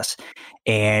process.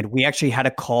 And we actually had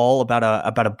a call about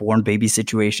a born baby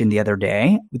situation the other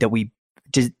day that we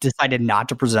decided not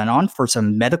to present on for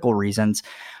some medical reasons.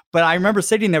 But I remember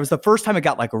sitting there, it was the first time it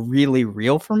got like really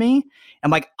real for me. I'm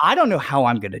like, I don't know how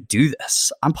I'm going to do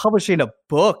this. I'm publishing a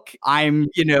book. I'm,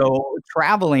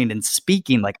 traveling and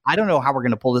speaking. Like, I don't know how we're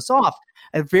going to pull this off.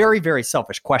 Very, very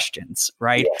selfish questions,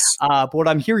 right? Yes. But what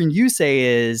I'm hearing you say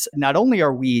is not only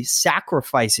are we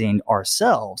sacrificing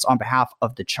ourselves on behalf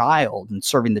of the child and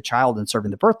serving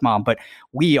the birth mom, but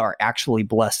we are actually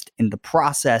blessed in the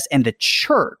process. And the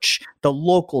church, the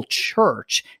local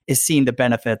church, is seeing the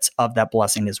benefits of that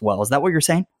blessing as well. Is that what you're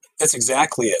saying? That's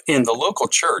exactly it. And the local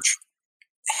church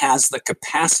has the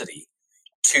capacity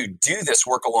to do this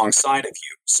work alongside of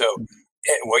you. So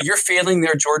what you're feeling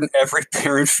there, Jordan, every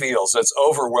parent feels. That's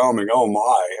overwhelming. Oh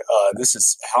my,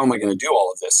 how am I going to do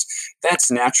all of this?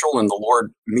 That's natural, and the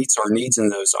Lord meets our needs in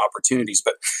those opportunities.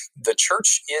 But the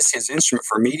church is his instrument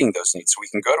for meeting those needs. So we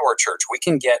can go to our church. We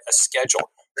can get a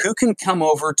schedule. Who can come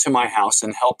over to my house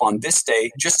and help on this day,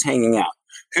 just hanging out?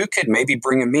 Who could maybe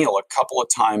bring a meal a couple of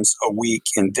times a week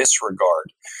in this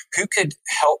regard? Who could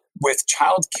help with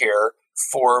childcare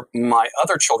for my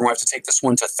other children? We have to take this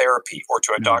one to therapy or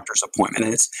to a doctor's appointment.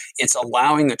 And it's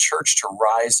allowing the church to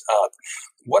rise up.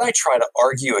 What I try to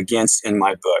argue against in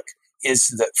my book is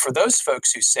that for those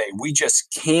folks who say, we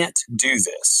just can't do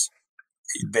this,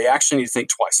 they actually need to think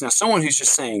twice. Now, someone who's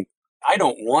just saying, I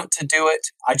don't want to do it,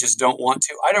 I just don't want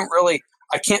to,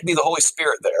 I can't be the Holy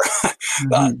Spirit there.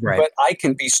 Right. But I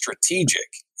can be strategic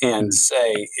and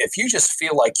say, if you just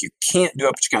feel like you can't do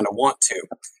it, but you kind of want to,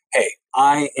 hey,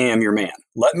 I am your man.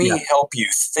 Let me help you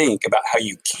think about how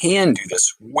you can do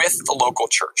this with the local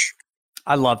church.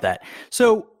 I love that.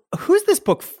 So who's this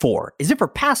book for? Is it for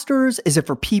pastors? Is it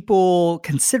for people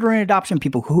considering adoption,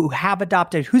 people who have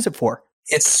adopted? Who's it for?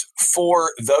 It's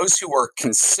for those who are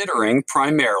considering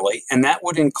primarily, and that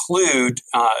would include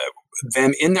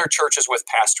them in their churches with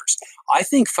pastors. I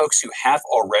think folks who have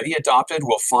already adopted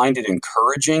will find it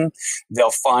encouraging.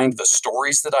 They'll find the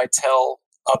stories that I tell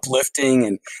uplifting,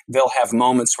 and they'll have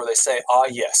moments where they say,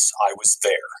 yes, I was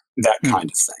there, that kind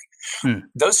of thing.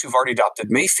 Those who've already adopted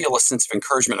may feel a sense of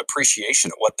encouragement,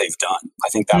 appreciation at what they've done. I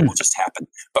think that will just happen.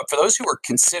 But for those who are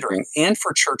considering, and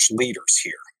for church leaders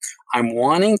here, I'm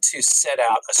wanting to set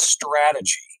out a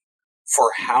strategy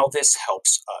for how this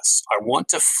helps us. I want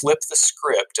to flip the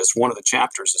script, as one of the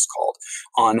chapters is called,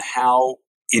 on how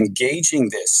engaging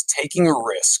this, taking a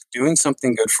risk, doing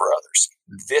something good for others,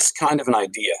 this kind of an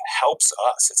idea helps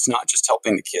us. It's not just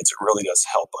helping the kids, it really does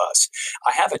help us.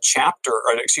 I have a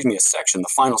section,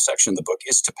 the final section of the book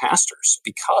is to pastors,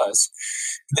 because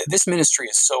this ministry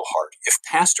is so hard. If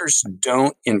pastors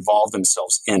don't involve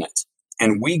themselves in it,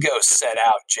 and we go set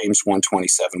out James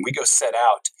 1:27, we go set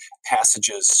out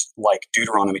passages like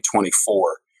Deuteronomy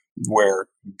 24, where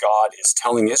God is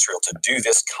telling Israel to do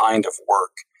this kind of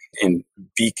work and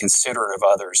be considerate of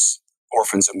others,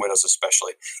 orphans and widows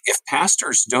especially. If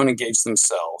pastors don't engage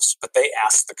themselves, but they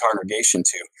ask the congregation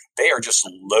to, they are just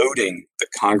loading the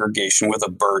congregation with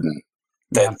a burden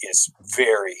that is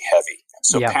very heavy.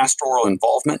 So pastoral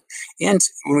involvement. And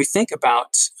when we think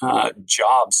about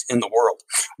jobs in the world,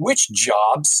 which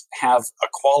jobs have a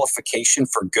qualification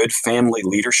for good family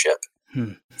leadership?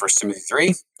 1 Timothy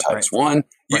 3, Titus 1,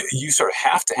 you sort of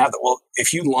have to have that. Well,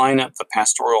 if you line up the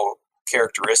pastoral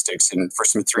characteristics in 1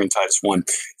 Timothy 3 and Titus 1,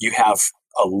 you have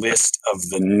a list of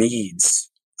the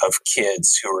needs of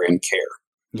kids who are in care.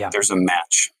 Yeah. There's a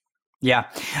match. Yeah.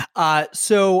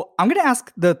 So I'm going to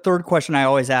ask the third question I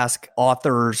always ask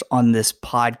authors on this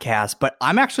podcast, but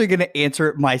I'm actually going to answer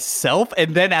it myself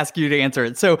and then ask you to answer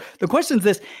it. So the question is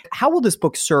this: how will this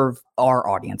book serve our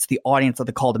audience, the audience of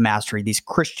the Call to Mastery, these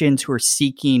Christians who are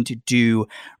seeking to do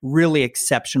really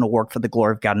exceptional work for the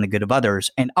glory of God and the good of others?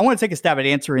 And I want to take a stab at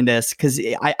answering this because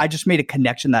I just made a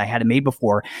connection that I hadn't made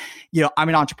before. You know, I'm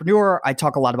an entrepreneur. I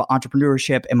talk a lot about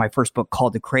entrepreneurship in my first book,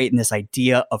 Called to Create, and this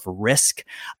idea of risk.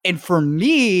 And for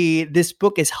me, this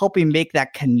book is helping make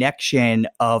that connection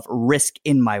of risk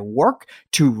in my work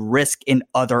to risk in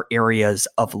other areas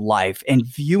of life, and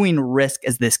viewing risk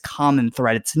as this common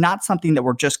thread. It's not something that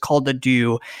we're just called to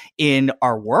do in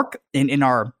our work and in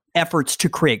our efforts to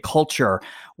create culture.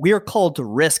 We are called to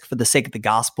risk for the sake of the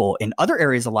gospel in other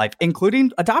areas of life,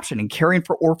 including adoption and caring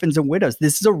for orphans and widows.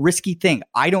 This is a risky thing.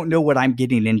 I don't know what I'm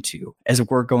getting into as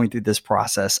we're going through this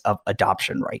process of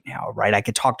adoption right now, right? I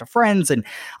could talk to friends, and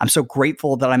I'm so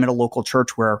grateful that I'm in a local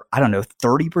church where,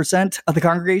 30% of the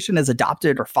congregation is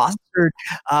adopted or fostered,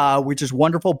 which is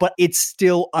wonderful, but it's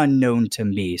still unknown to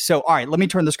me. So, all right, let me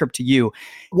turn the script to you.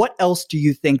 What else do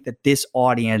you think that this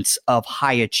audience of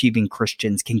high achieving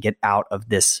Christians can get out of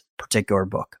this particular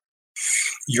book?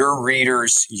 Your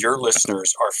readers, your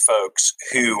listeners are folks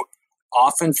who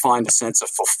often find a sense of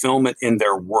fulfillment in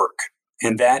their work,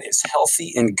 and that is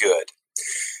healthy and good.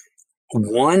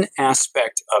 One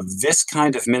aspect of this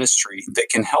kind of ministry that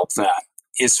can help that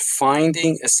is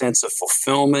finding a sense of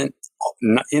fulfillment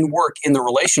in work, in the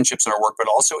relationships in our work, but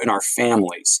also in our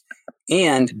families,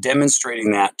 and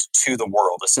demonstrating that to the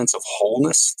world, a sense of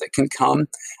wholeness that can come,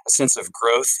 a sense of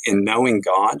growth in knowing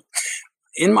God.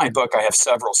 In my book, I have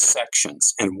several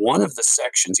sections, and one of the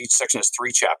sections, each section has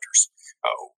 3 chapters.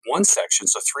 One section,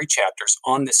 so 3 chapters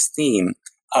on this theme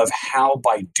of how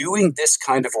by doing this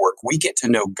kind of work, we get to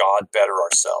know God better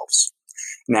ourselves.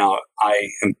 Now, I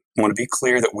want to be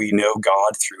clear that we know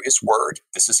God through His Word.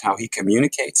 This is how He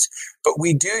communicates. But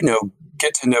we do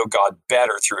get to know God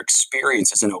better through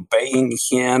experiences in obeying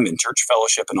Him and church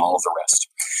fellowship and all of the rest.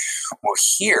 Well,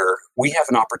 here we have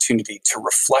an opportunity to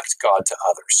reflect God to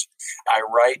others. I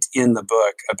write in the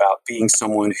book about being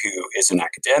someone who is an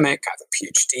academic. I have a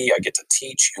PhD. I get to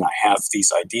teach, and I have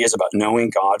these ideas about knowing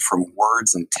God from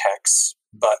words and texts.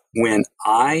 But when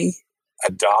I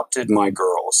adopted my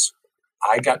girls,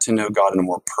 I got to know God in a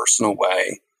more personal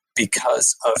way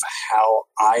because of how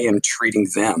I am treating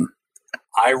them.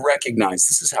 I recognize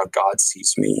this is how God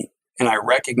sees me. And I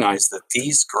recognize that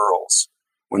these girls,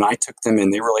 when I took them in,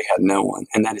 they really had no one.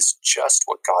 And that is just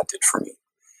what God did for me.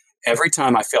 Every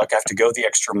time I feel like I have to go the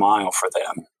extra mile for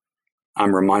them,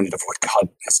 I'm reminded of what God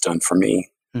has done for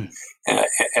me.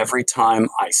 Every time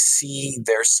I see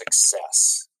their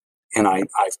success, and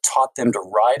I've taught them to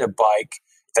ride a bike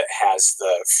that has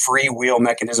the free wheel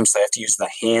mechanism, so they have to use the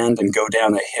hand and go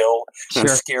down a hill. Sure. I'm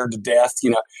scared to death.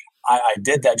 I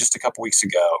did that just a couple weeks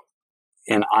ago,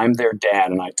 and I'm their dad,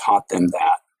 and I taught them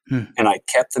that. and I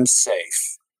kept them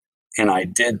safe, and I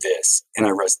did this, and I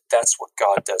realized that's what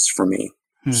God does for me.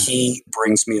 He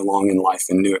brings me along in life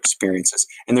in new experiences.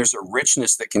 And there's a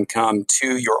richness that can come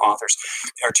to your authors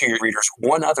or to your readers.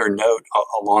 One other note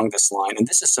along this line, and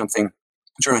this is something,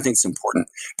 Jordan, I think it's important,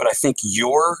 but I think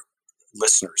your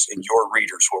listeners and your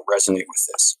readers will resonate with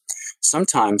this.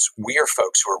 Sometimes we are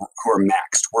folks who are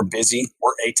maxed. We're busy.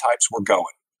 We're A-types. We're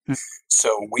going.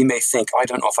 So we may think, I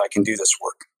don't know if I can do this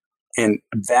work. And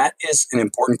that is an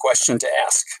important question to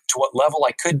ask, to what level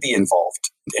I could be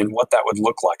involved and what that would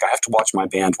look like. I have to watch my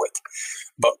bandwidth.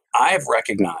 But I have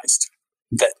recognized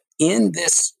that in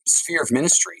this sphere of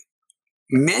ministry,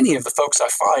 many of the folks I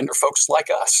find are folks like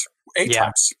us,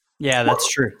 A-types. Yeah,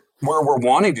 that's true. Where we're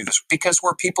wanting to do this because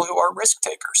we're people who are risk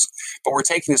takers. But we're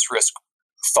taking this risk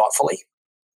thoughtfully,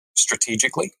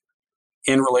 strategically,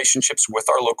 in relationships with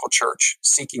our local church,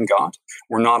 seeking God.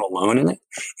 We're not alone in it.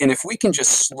 And if we can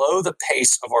just slow the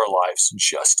pace of our lives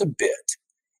just a bit,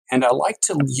 and I like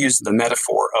to use the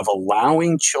metaphor of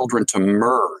allowing children to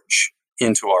merge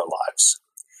into our lives.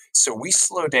 So we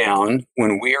slow down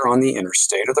when we are on the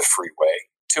interstate or the freeway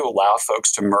to allow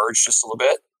folks to merge just a little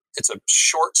bit. It's a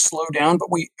short slowdown,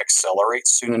 but we accelerate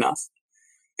soon enough.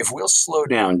 If we'll slow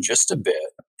down just a bit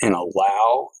and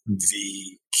allow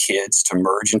the kids to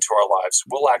merge into our lives,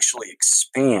 we'll actually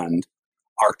expand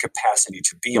our capacity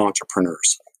to be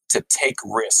entrepreneurs, to take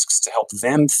risks, to help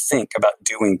them think about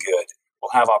doing good.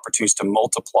 We'll have opportunities to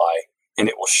multiply, and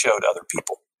it will show to other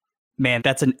people. Man,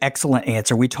 that's an excellent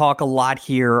answer. We talk a lot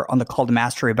here on the Call to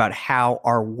Mastery about how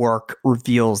our work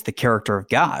reveals the character of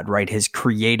God, right? His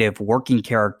creative working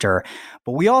character.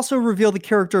 But we also reveal the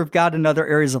character of God in other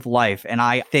areas of life. And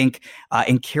I think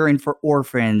in caring for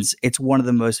orphans, it's one of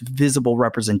the most visible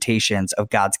representations of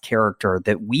God's character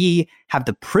that we have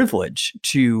the privilege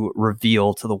to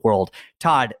reveal to the world.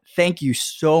 Todd, thank you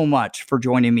so much for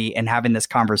joining me and having this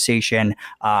conversation.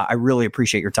 I really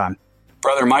appreciate your time.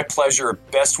 Brother, my pleasure.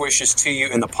 Best wishes to you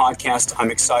in the podcast.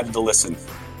 I'm excited to listen.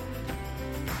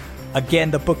 Again,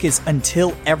 the book is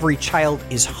Until Every Child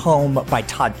is Home by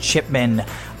Todd Chipman.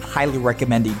 Highly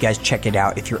recommend that you guys check it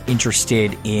out if you're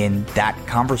interested in that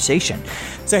conversation.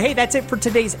 So, hey, that's it for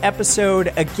today's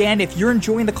episode. Again, if you're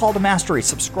enjoying the Call to Mastery,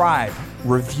 subscribe,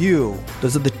 review.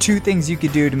 Those are the two things you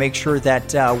could do to make sure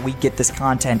that we get this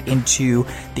content into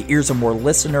the ears of more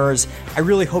listeners. I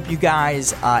really hope you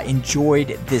guys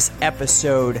enjoyed this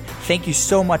episode. Thank you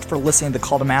so much for listening to the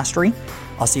Call to Mastery.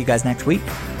 I'll see you guys next week.